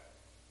contract,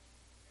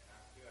 and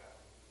I still have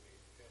to do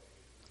what they tell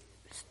me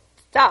to do.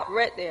 Stop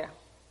right there.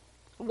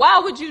 Why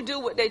would you do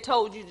what they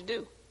told you to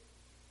do?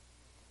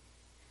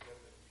 Because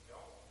if you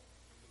don't,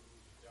 you lose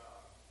your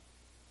job.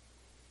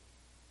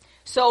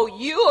 So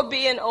you are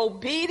being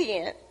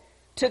obedient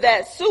to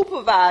that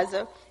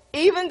supervisor,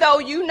 even though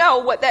you know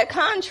what that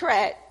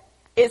contract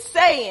is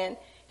saying.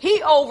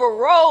 He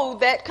overrode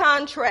that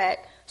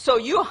contract. So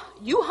you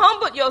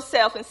humbled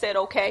yourself and said,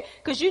 okay,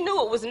 because you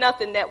knew it was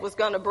nothing that was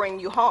going to bring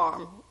you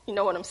harm. You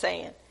know what I'm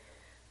saying?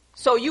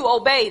 So you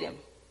obeyed him.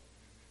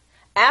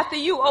 After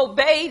you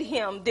obeyed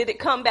him, did it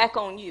come back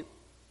on you?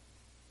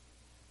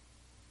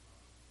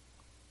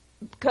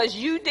 Because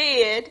you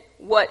did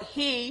what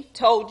he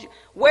told you.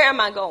 Where am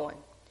I going?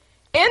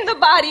 In the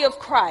body of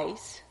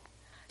Christ,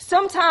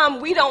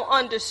 sometimes we don't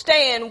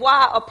understand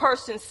why a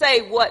person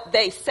say what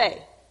they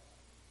say.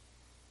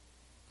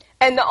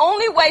 And the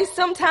only way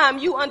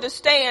sometimes you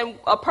understand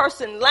a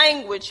person's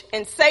language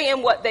and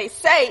saying what they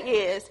say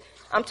is,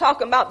 I'm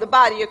talking about the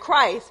body of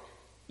Christ,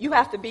 you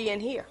have to be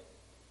in here.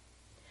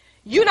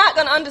 You're not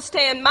going to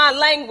understand my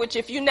language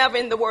if you're never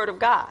in the Word of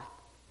God.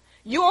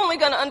 You're only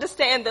going to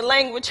understand the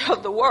language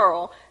of the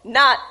world,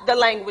 not the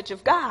language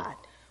of God.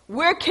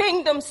 We're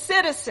kingdom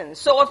citizens.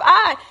 So if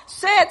I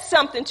said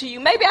something to you,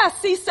 maybe I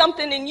see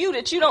something in you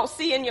that you don't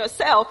see in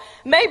yourself.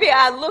 Maybe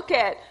I look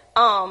at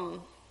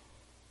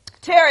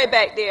Terry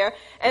back there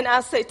and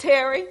I say,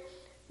 Terry,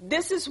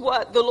 this is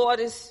what the Lord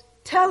is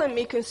telling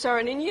me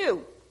concerning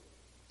you.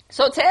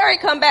 So Terry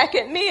come back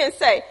at me and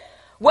say,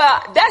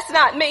 well, that's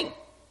not me.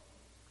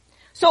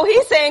 So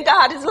he's saying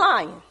God is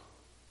lying.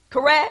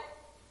 Correct?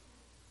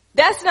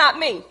 That's not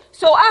me.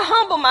 So I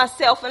humble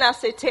myself and I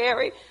say,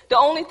 Terry, the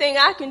only thing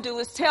I can do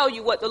is tell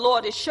you what the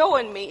Lord is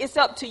showing me. It's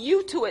up to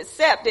you to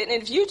accept it.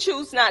 And if you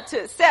choose not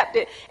to accept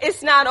it,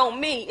 it's not on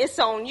me. It's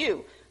on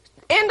you.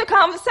 In the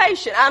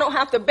conversation, I don't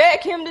have to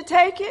beg him to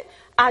take it.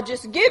 I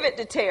just give it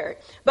to Terry.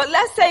 But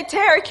let's say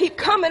Terry keep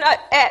coming up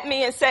at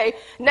me and say,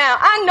 now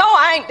I know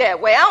I ain't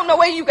that way. I don't know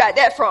where you got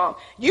that from.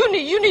 You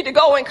need to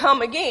go and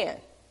come again.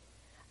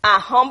 I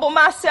humble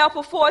myself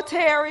before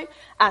Terry.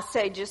 I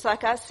say, just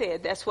like I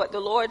said, that's what the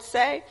Lord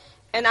say.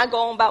 And I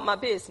go on about my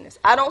business.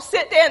 I don't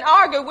sit there and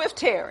argue with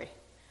Terry.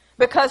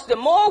 Because the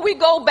more we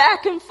go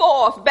back and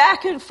forth,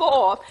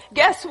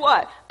 guess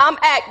what? I'm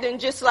acting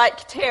just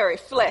like Terry,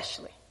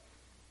 fleshly.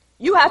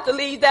 You have to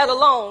leave that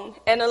alone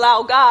and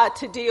allow God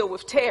to deal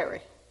with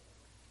Terry.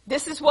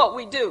 This is what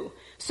we do.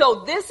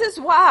 So this is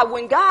why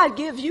when God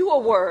gives you a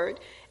word,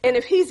 and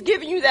if he's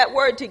giving you that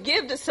word to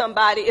give to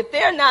somebody, if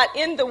they're not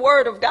in the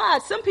word of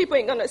God, some people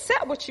ain't going to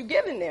accept what you're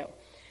giving them.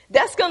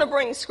 That's going to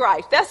bring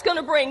strife. That's going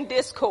to bring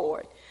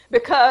discord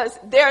because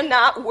they're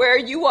not where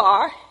you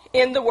are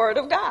in the word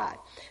of God.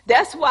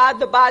 That's why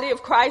the body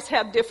of Christ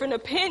have different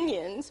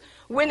opinions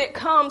when it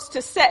comes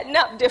to setting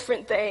up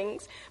different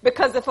things.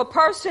 Because if a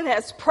person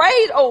has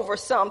prayed over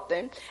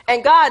something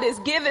and God is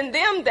giving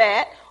them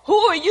that, who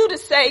are you to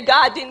say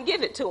God didn't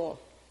give it to them?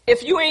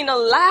 If you ain't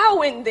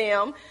allowing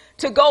them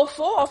to go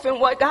forth in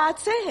what God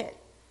said.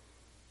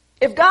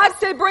 If God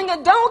said bring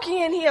a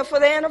donkey in here for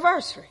the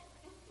anniversary,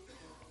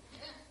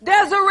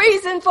 there's a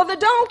reason for the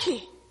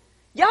donkey.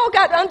 Y'all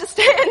got to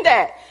understand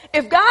that.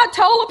 If God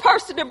told a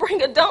person to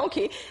bring a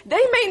donkey,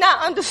 they may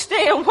not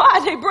understand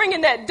why they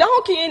bringing that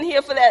donkey in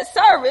here for that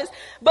service,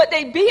 but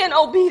they being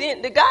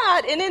obedient to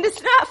God. And then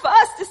it's not for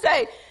us to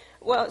say,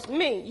 well, it's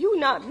me. You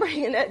not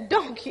bringing that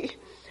donkey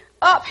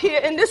up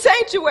here in the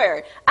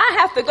sanctuary. I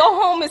have to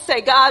go home and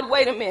say, God,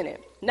 wait a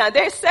minute. Now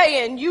they're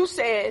saying you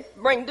said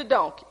bring the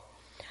donkey.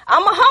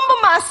 I'm going to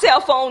humble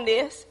myself on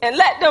this and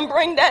let them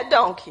bring that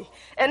donkey.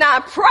 And I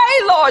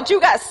pray, Lord,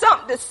 you got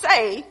something to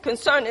say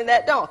concerning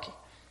that donkey.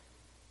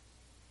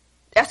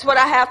 That's what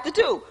I have to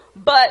do.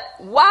 But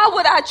why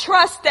would I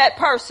trust that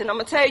person? I'm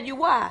going to tell you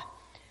why.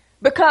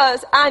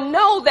 Because I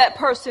know that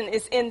person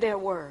is in their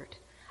word.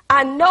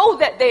 I know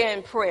that they're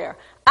in prayer.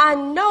 I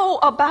know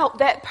about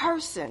that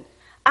person.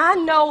 I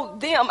know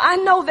them. I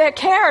know their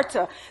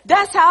character.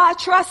 That's how I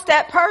trust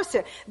that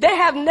person. They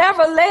have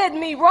never led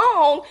me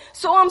wrong.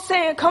 So I'm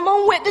saying, come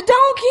on with the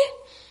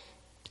donkey.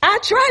 I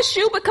trust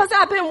you because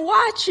I've been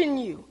watching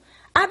you.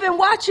 I've been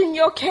watching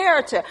your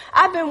character.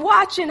 I've been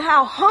watching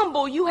how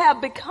humble you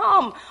have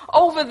become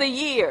over the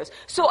years.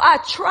 So I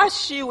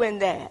trust you in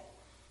that.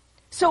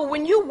 So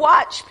when you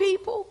watch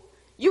people,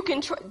 you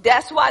can.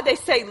 That's why they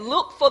say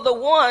look for the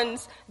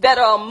ones that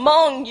are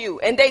among you.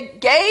 And they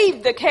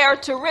gave the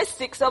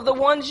characteristics of the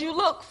ones you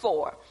look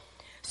for.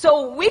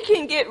 So we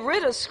can get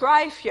rid of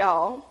strife,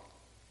 y'all,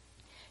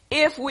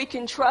 if we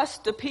can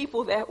trust the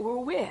people that we're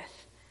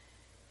with.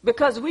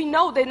 Because we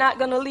know they're not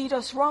going to lead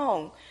us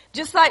wrong.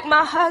 Just like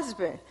my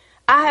husband.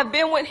 I have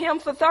been with him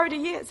for 30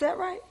 years. Is that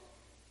right?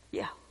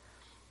 Yeah.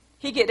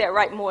 He get that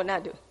right more than I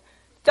do.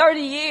 30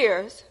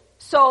 years,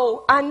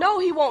 so I know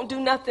he won't do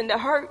nothing to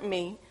hurt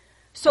me,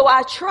 so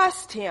I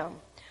trust him.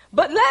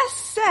 But let's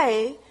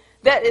say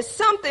that it's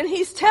something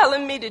he's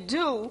telling me to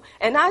do,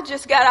 and I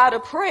just got out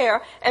of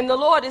prayer, and the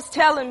Lord is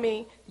telling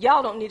me,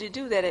 y'all don't need to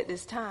do that at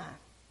this time.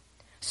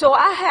 So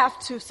I have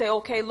to say,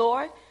 okay,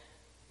 Lord,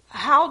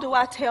 how do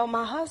I tell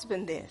my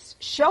husband this?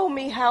 Show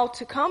me how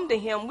to come to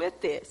him with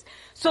this.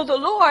 So the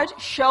Lord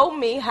showed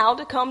me how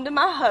to come to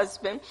my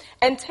husband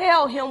and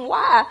tell him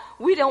why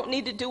we don't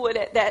need to do it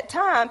at that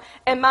time.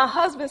 And my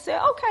husband said,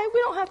 okay,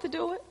 we don't have to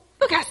do it.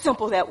 Look how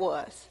simple that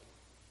was.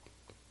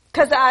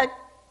 Because I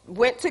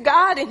went to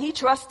God and he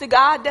trusts the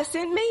God that's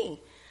in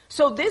me.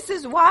 So this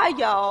is why,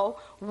 y'all,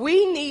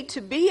 we need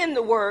to be in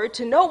the Word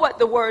to know what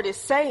the Word is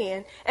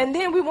saying. And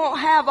then we won't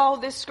have all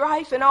this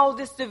strife and all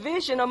this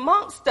division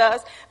amongst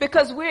us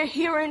because we're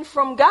hearing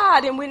from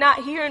God and we're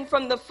not hearing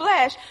from the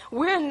flesh.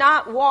 We're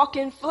not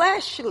walking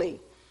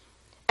fleshly.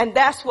 And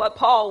that's what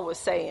Paul was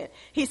saying.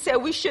 He said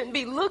we shouldn't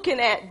be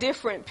looking at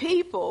different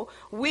people.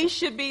 We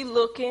should be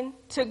looking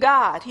to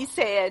God. He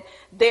said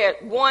there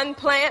one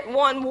plant,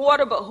 one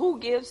water, but who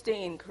gives the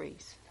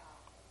increase?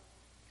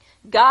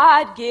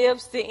 God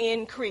gives the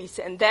increase,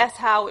 and that's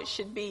how it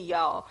should be,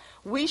 y'all.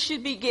 We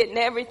should be getting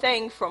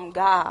everything from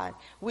God.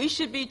 We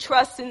should be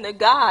trusting the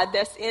God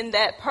that's in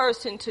that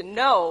person to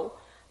know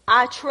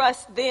I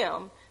trust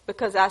them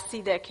because I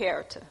see their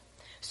character.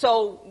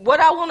 So what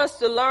I want us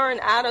to learn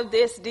out of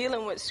this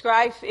dealing with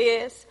strife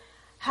is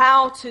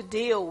how to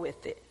deal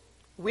with it.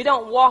 We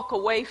don't walk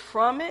away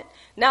from it.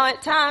 Now,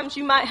 at times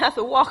you might have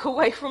to walk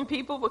away from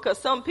people because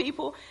some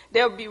people,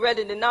 they'll be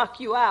ready to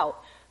knock you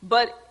out.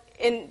 But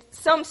in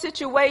some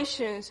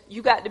situations,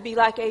 you got to be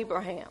like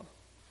Abraham.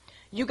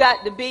 You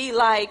got to be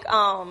like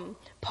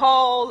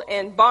Paul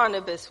and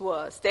Barnabas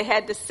was. They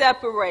had to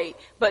separate,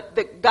 but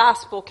the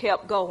gospel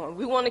kept going.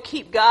 We want to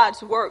keep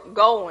God's work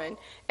going,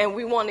 and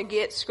we want to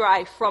get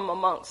strife from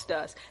amongst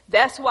us.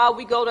 That's why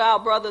we go to our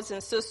brothers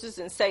and sisters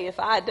and say, if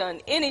I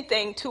done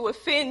anything to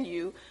offend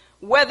you,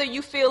 whether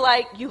you feel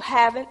like you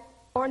haven't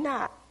or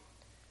not,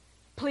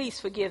 please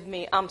forgive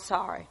me. I'm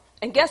sorry.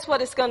 And guess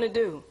what it's going to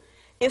do?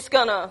 It's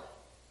going to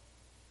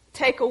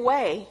take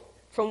away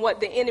from what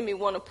the enemy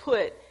want to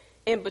put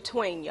in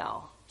between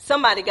y'all.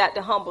 Somebody got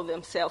to humble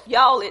themselves.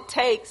 Y'all, it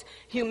takes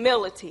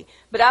humility.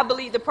 But I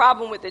believe the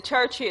problem with the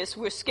church is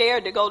we're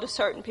scared to go to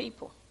certain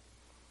people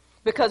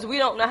because we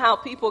don't know how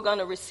people are going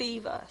to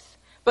receive us.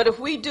 But if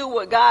we do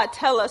what God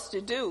tell us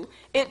to do,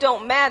 it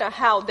don't matter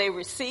how they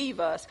receive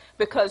us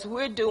because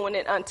we're doing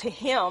it unto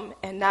him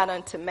and not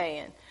unto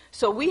man.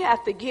 So we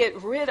have to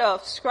get rid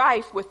of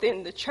strife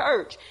within the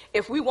church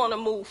if we want to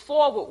move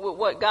forward with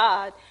what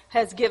God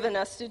has given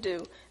us to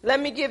do. Let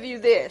me give you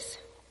this.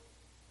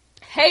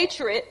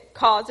 Hatred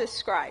causes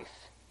strife.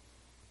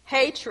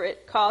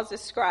 Hatred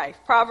causes strife.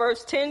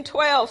 Proverbs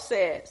 10:12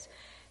 says,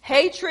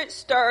 hatred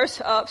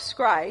stirs up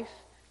strife,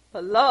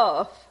 but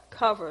love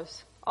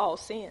covers all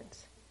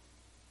sins.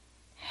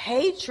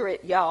 Hatred,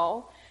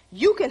 y'all.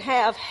 You can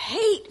have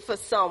hate for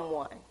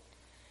someone.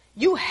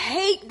 You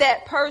hate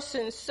that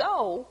person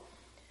so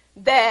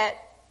that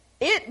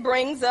it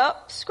brings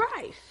up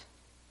strife.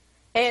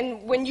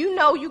 And when you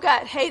know you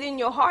got hate in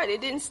your heart, it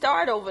didn't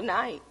start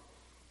overnight.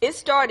 It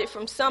started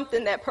from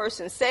something that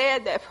person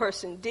said, that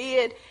person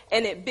did,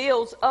 and it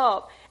builds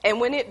up. And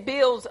when it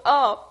builds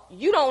up,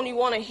 you don't even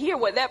want to hear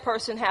what that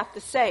person have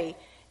to say,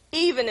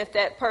 even if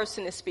that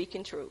person is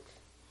speaking truth.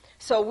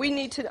 So we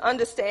need to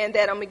understand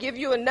that. I'm going to give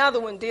you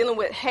another one dealing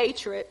with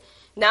hatred.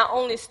 Not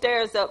only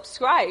stirs up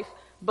strife,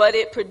 but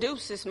it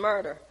produces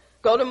murder.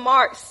 Go to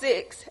Mark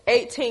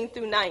 6:18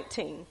 through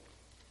 19.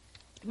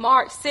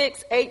 Mark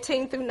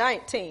 6:18 through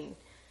 19.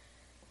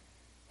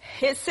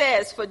 It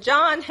says, for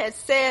John had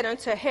said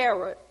unto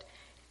Herod,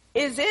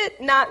 is it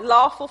not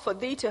lawful for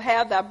thee to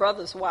have thy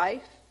brother's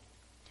wife?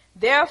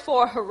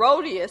 Therefore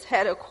Herodias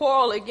had a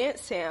quarrel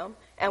against him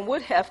and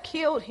would have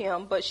killed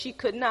him, but she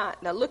could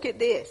not. Now look at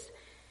this.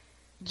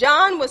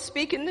 John was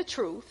speaking the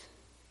truth,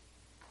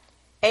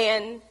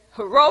 and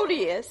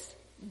Herodias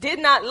did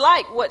not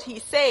like what he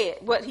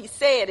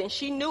said, and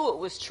she knew it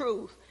was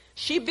truth.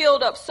 She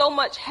built up so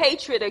much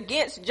hatred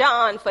against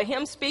John for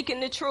him speaking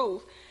the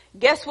truth.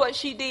 Guess what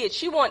she did?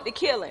 She wanted to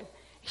kill him.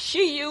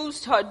 She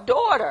used her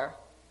daughter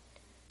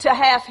to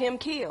have him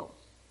killed.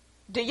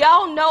 Do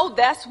y'all know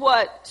that's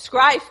what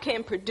strife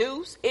can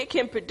produce? It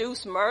can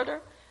produce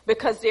murder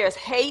because there's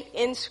hate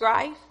in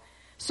strife.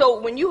 So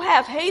when you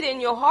have hate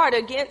in your heart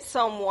against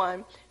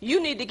someone,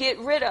 you need to get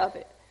rid of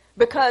it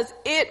because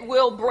it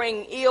will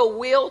bring ill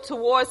will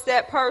towards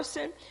that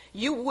person.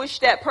 You wish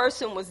that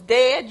person was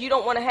dead. You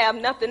don't want to have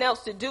nothing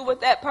else to do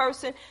with that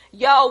person.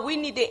 Y'all, we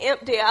need to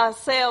empty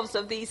ourselves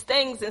of these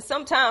things. And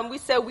sometimes we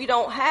say we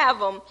don't have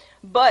them,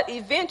 but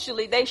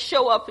eventually they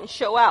show up and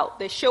show out.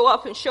 They show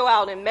up and show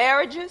out in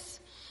marriages.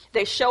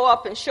 They show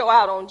up and show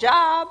out on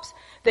jobs.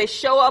 They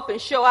show up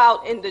and show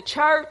out in the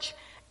church.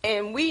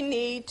 And we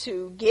need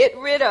to get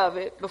rid of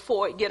it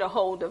before it get a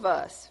hold of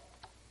us.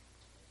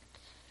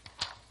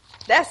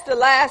 That's the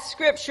last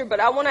scripture, but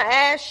I want to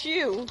ask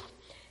you,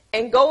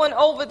 and going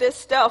over this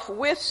stuff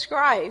with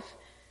strife,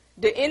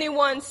 Did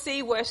anyone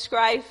see where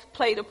strife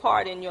played a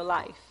part in your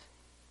life?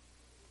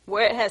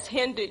 Where it has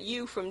hindered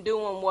you from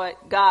doing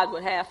what God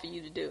would have for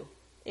you to do?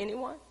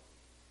 Anyone?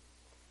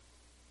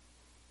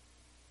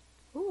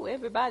 Ooh,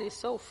 everybody's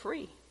so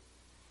free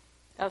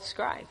of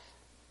strife.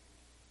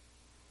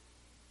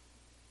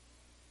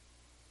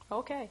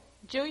 Okay.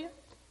 Julia?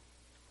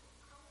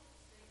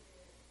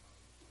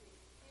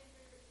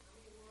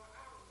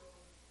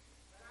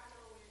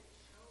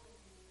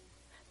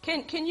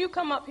 Can you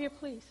come up here,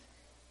 please?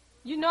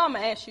 You know I'm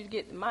going to ask you to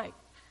get the mic.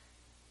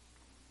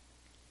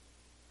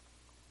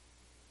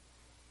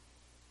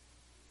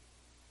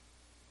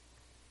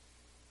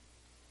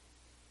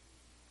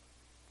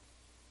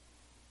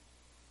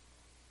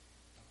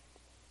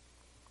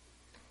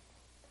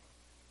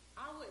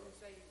 I wouldn't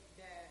say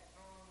that,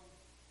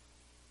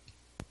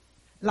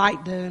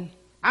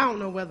 I don't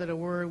know whether the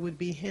word would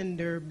be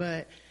hinder,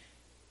 but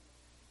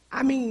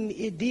I mean,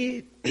 it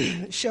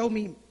did show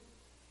me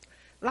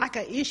like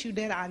an issue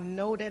that I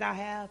know that I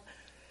have.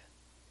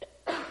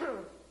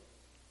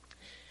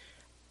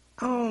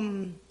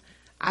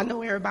 I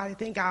know everybody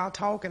think I'll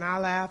talk and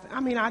I'll laugh.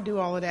 I mean, I do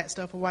all of that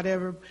stuff or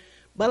whatever.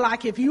 But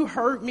like if you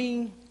hurt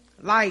me,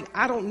 like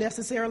I don't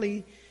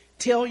necessarily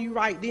tell you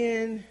right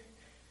then,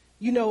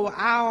 you know,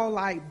 I'll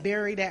like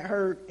bury that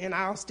hurt and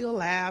I'll still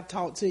laugh,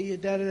 talk to you,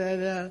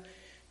 da-da-da-da.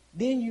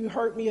 Then you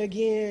hurt me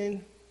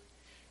again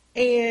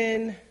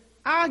and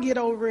I'll get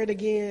over it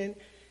again.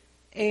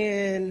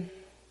 And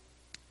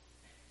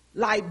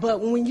like,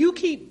 but when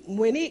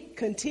it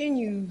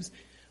continues,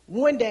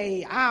 one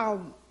day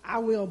I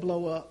will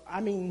blow up.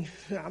 I mean,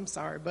 I'm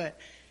sorry, but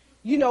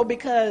you know,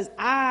 because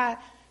I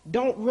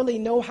don't really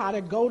know how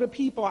to go to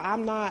people. I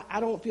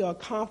don't feel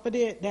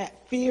confident,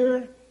 that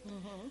fear.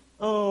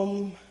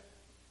 Mm-hmm.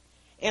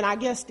 And I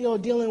guess still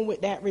dealing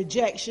with that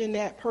rejection,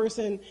 that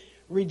person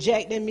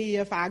rejecting me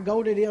if I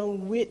go to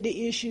them with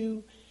the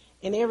issue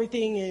and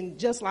everything. And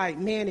just like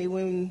Manny,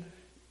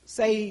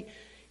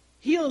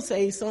 he'll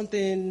say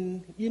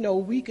something, you know,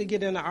 we could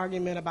get in an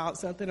argument about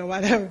something or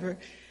whatever.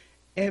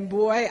 And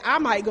boy, I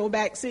might go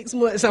back 6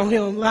 months on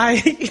him,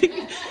 like,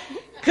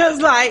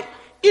 cause like,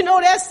 you know,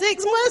 that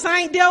 6 months I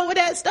ain't dealt with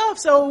that stuff.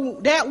 So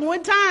that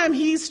one time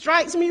he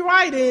strikes me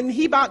right and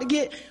he about to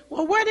get,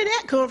 well, where did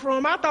that come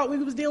from? I thought we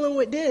was dealing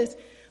with this,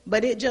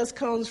 but it just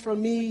comes from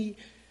me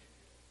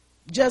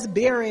just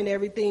bearing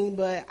everything.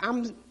 But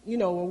I'm, you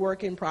know, a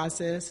work in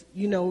process.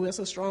 You know, it's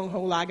a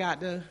stronghold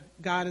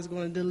God is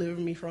going to deliver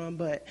me from,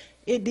 but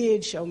it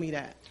did show me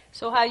that.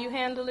 So how you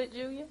handle it,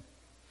 Julia?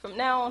 From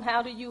now on,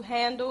 how do you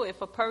handle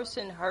if a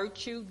person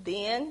hurts you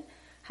then?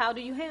 How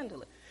do you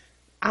handle it?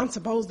 I'm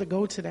supposed to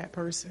go to that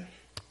person.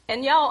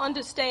 And y'all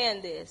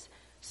understand this.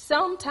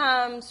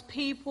 Sometimes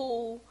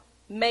people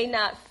may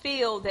not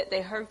feel that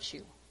they hurt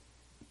you.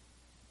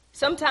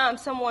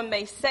 Sometimes someone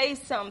may say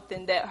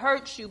something that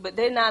hurts you, but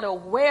they're not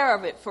aware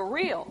of it for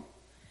real.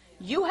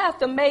 You have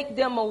to make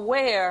them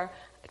aware.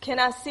 Can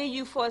I see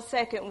you for a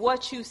second?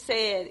 What you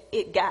said,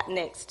 it got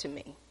next to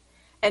me.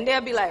 And they'll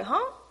be like,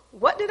 huh?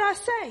 What did I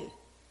say?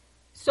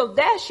 So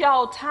that's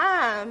y'all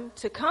time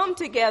to come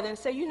together and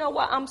say, you know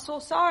what, I'm so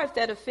sorry if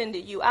that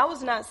offended you. I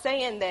was not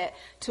saying that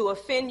to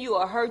offend you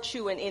or hurt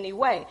you in any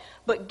way.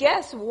 But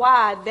guess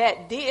why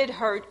that did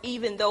hurt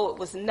even though it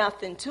was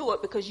nothing to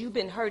it? Because you've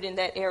been hurt in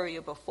that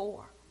area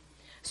before.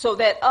 So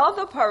that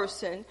other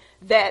person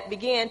that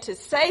began to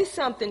say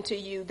something to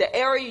you, the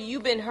area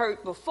you've been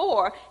hurt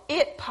before,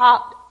 it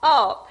popped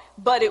up,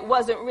 but it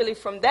wasn't really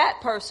from that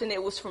person,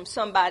 it was from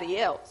somebody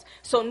else.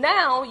 So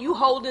now you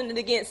holding it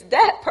against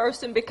that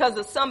person because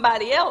of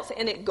somebody else,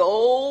 and it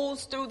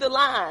goes through the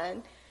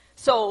line.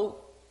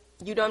 So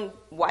you done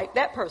wipe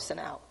that person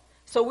out.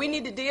 So we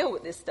need to deal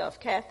with this stuff,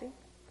 Kathy.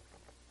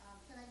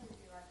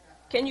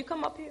 Can you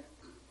come up here?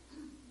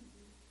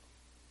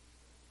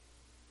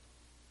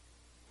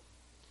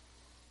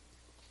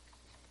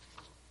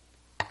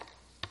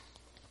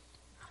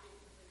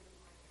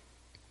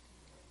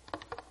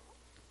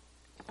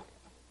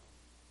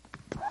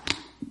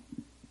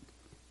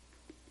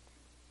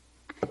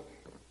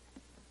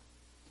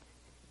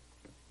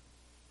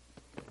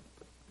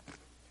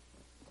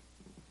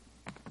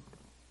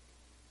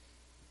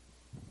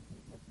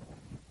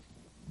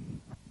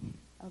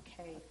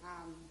 Okay.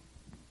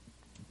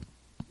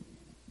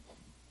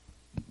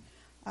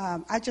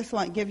 I just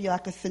want to give you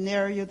like a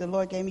scenario the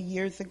Lord gave me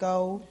years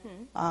ago,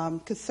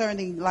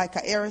 concerning like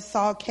an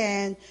aerosol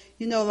can,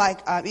 you know,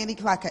 like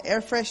like an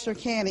air freshener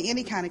can or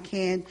any kind of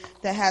can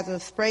that has a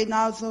spray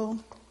nozzle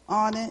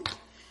on it.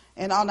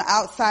 And on the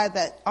outside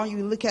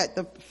you look at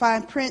the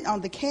fine print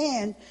on the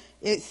can,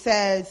 it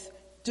says,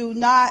 do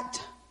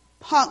not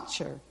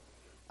puncture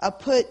or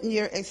put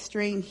near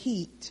extreme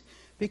heat.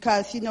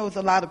 Because, you know, there's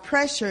a lot of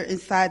pressure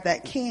inside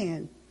that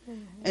can.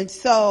 Mm-hmm. And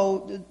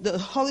so the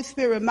Holy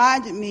Spirit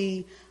reminded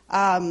me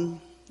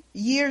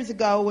years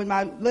ago when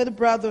my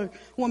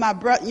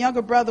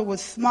younger brother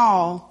was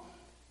small,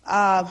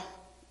 my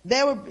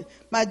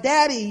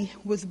daddy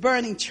was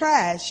burning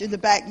trash in the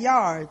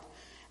backyard.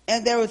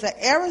 And there was an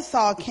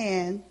aerosol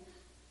can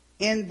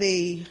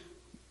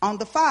on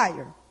the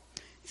fire.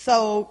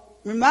 So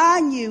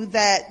remind you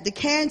that the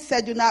can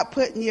said do not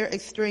put near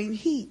extreme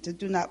heat, to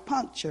do not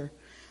puncture.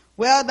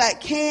 Well, that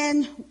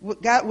can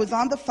was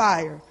on the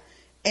fire,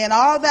 and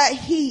all that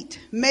heat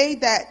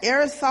made that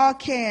aerosol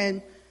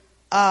can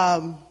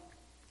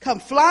come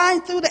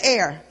flying through the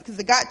air because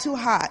it got too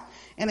hot,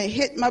 and it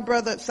hit my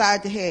brother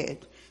upside the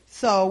head.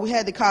 So we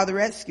had to call the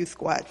rescue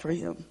squad for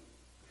him.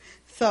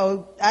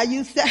 So I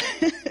use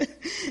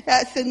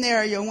that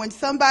scenario. When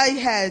somebody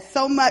has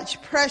so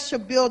much pressure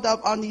build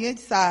up on the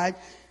inside,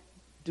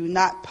 do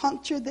not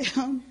puncture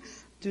them.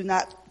 Do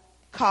not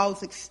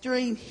cause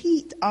extreme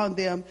heat on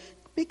them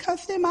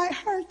because they might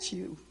hurt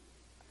you.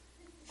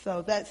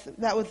 So that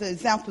was an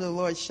example the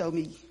Lord showed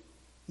me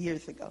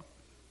years ago.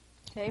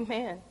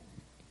 Amen.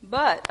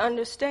 But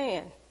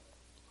understand,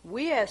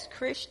 we as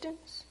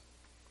Christians,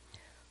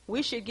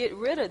 we should get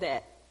rid of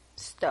that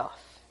stuff.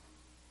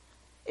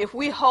 If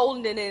we're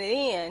holding it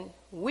in,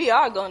 we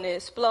are going to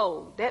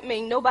explode. That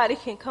means nobody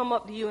can come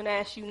up to you and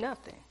ask you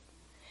nothing.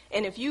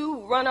 And if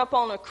you run up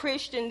on a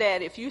Christian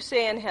that if you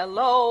saying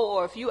hello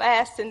or if you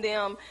asking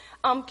them,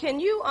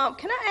 can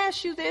I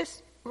ask you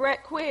this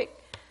right quick?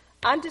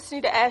 I just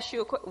need to ask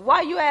you a quick. Why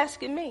are you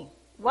asking me?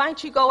 Why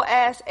don't you go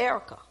ask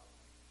Erica?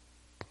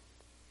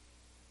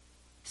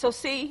 So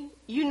see,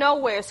 you know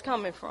where it's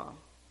coming from.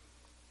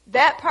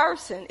 That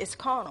person is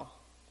carnal.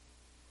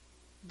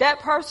 That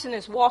person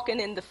is walking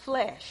in the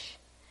flesh.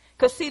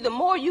 Because see, the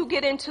more you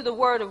get into the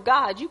word of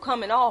God, you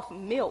coming off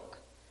milk.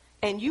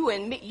 And you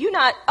and me, you're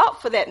not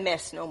up for that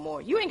mess no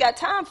more. You ain't got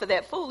time for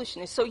that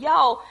foolishness. So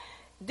y'all,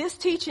 this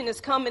teaching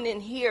is coming in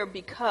here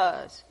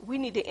because we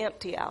need to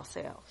empty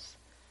ourselves.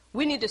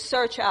 We need to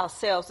search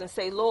ourselves and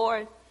say,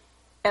 Lord,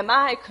 am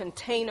I a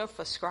container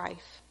for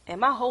strife?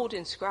 Am I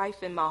holding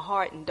strife in my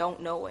heart and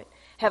don't know it?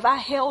 Have I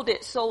held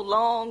it so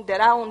long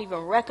that I don't even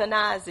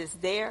recognize it's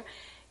there?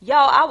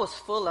 Y'all, I was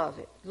full of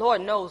it.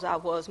 Lord knows I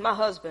was. My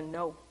husband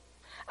knows.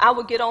 I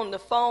would get on the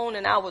phone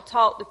and I would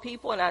talk to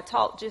people and I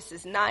talked just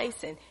as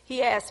nice. And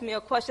he asked me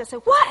a question. I said,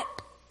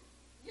 what?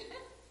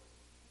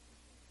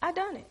 I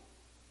done it.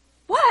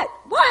 What?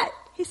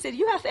 He said,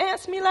 you have to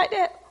answer me like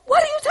that?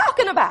 What are you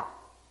talking about?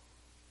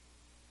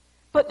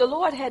 But the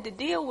Lord had to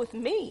deal with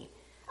me.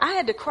 I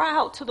had to cry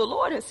out to the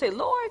Lord and say,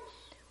 Lord,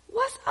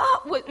 what's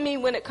up with me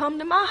when it comes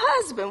to my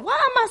husband? Why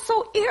am I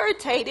so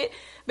irritated?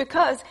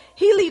 Because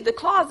he leaves the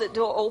closet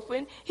door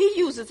open. He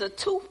uses a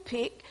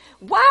toothpick.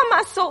 Why am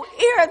I so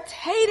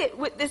irritated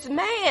with this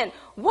man?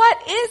 What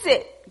is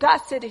it? God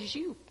said it's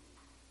you.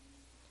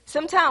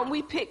 Sometimes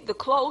we pick the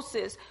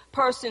closest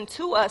person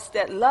to us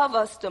that love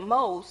us the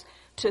most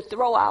to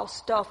throw our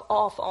stuff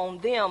off on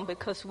them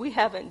because we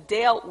haven't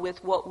dealt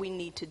with what we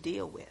need to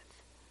deal with.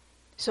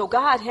 So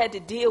God had to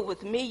deal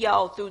with me,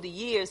 y'all, through the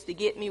years to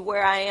get me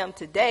where I am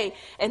today.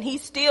 And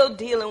he's still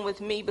dealing with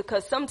me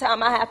because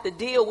sometimes I have to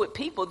deal with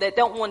people that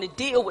don't want to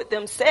deal with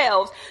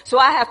themselves. So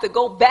I have to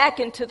go back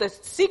into the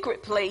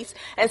secret place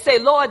and say,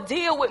 Lord,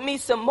 deal with me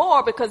some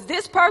more because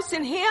this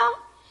person here,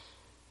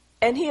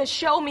 and he'll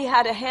show me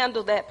how to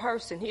handle that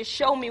person. He'll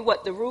show me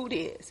what the root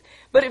is.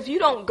 But if you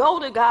don't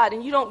go to God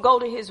and you don't go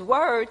to his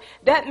word,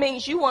 that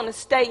means you want to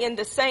stay in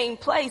the same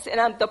place.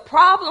 And the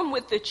problem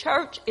with the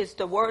church is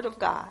the word of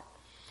God.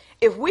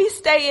 If we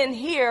stay in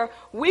here,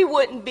 we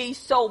wouldn't be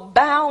so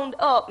bound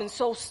up and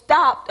so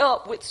stopped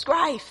up with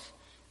strife.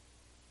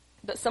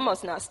 But some of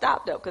us not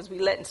stopped up because we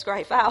letting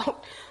strife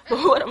out. But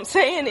what I'm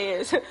saying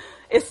is,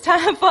 it's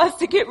time for us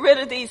to get rid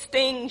of these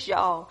things,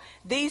 y'all.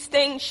 These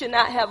things should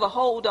not have a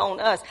hold on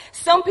us.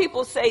 Some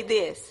people say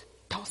this,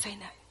 don't say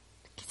nothing.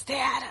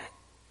 Stay out of it.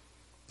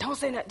 Don't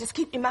say nothing. Just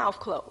keep your mouth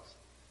closed.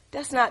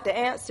 That's not the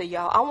answer,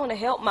 y'all. I want to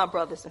help my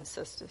brothers and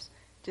sisters.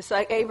 Just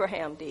like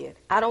Abraham did.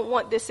 I don't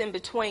want this in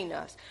between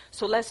us.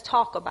 So let's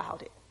talk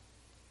about it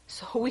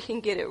so we can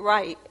get it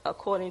right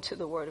according to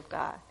the word of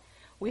God.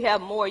 We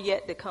have more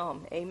yet to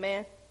come.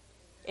 Amen.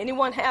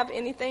 Anyone have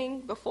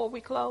anything before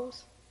we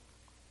close?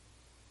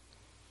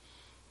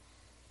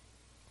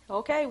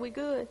 Okay, we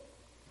good.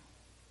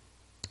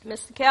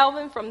 Mr.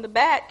 Calvin from the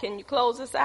back, can you close us out?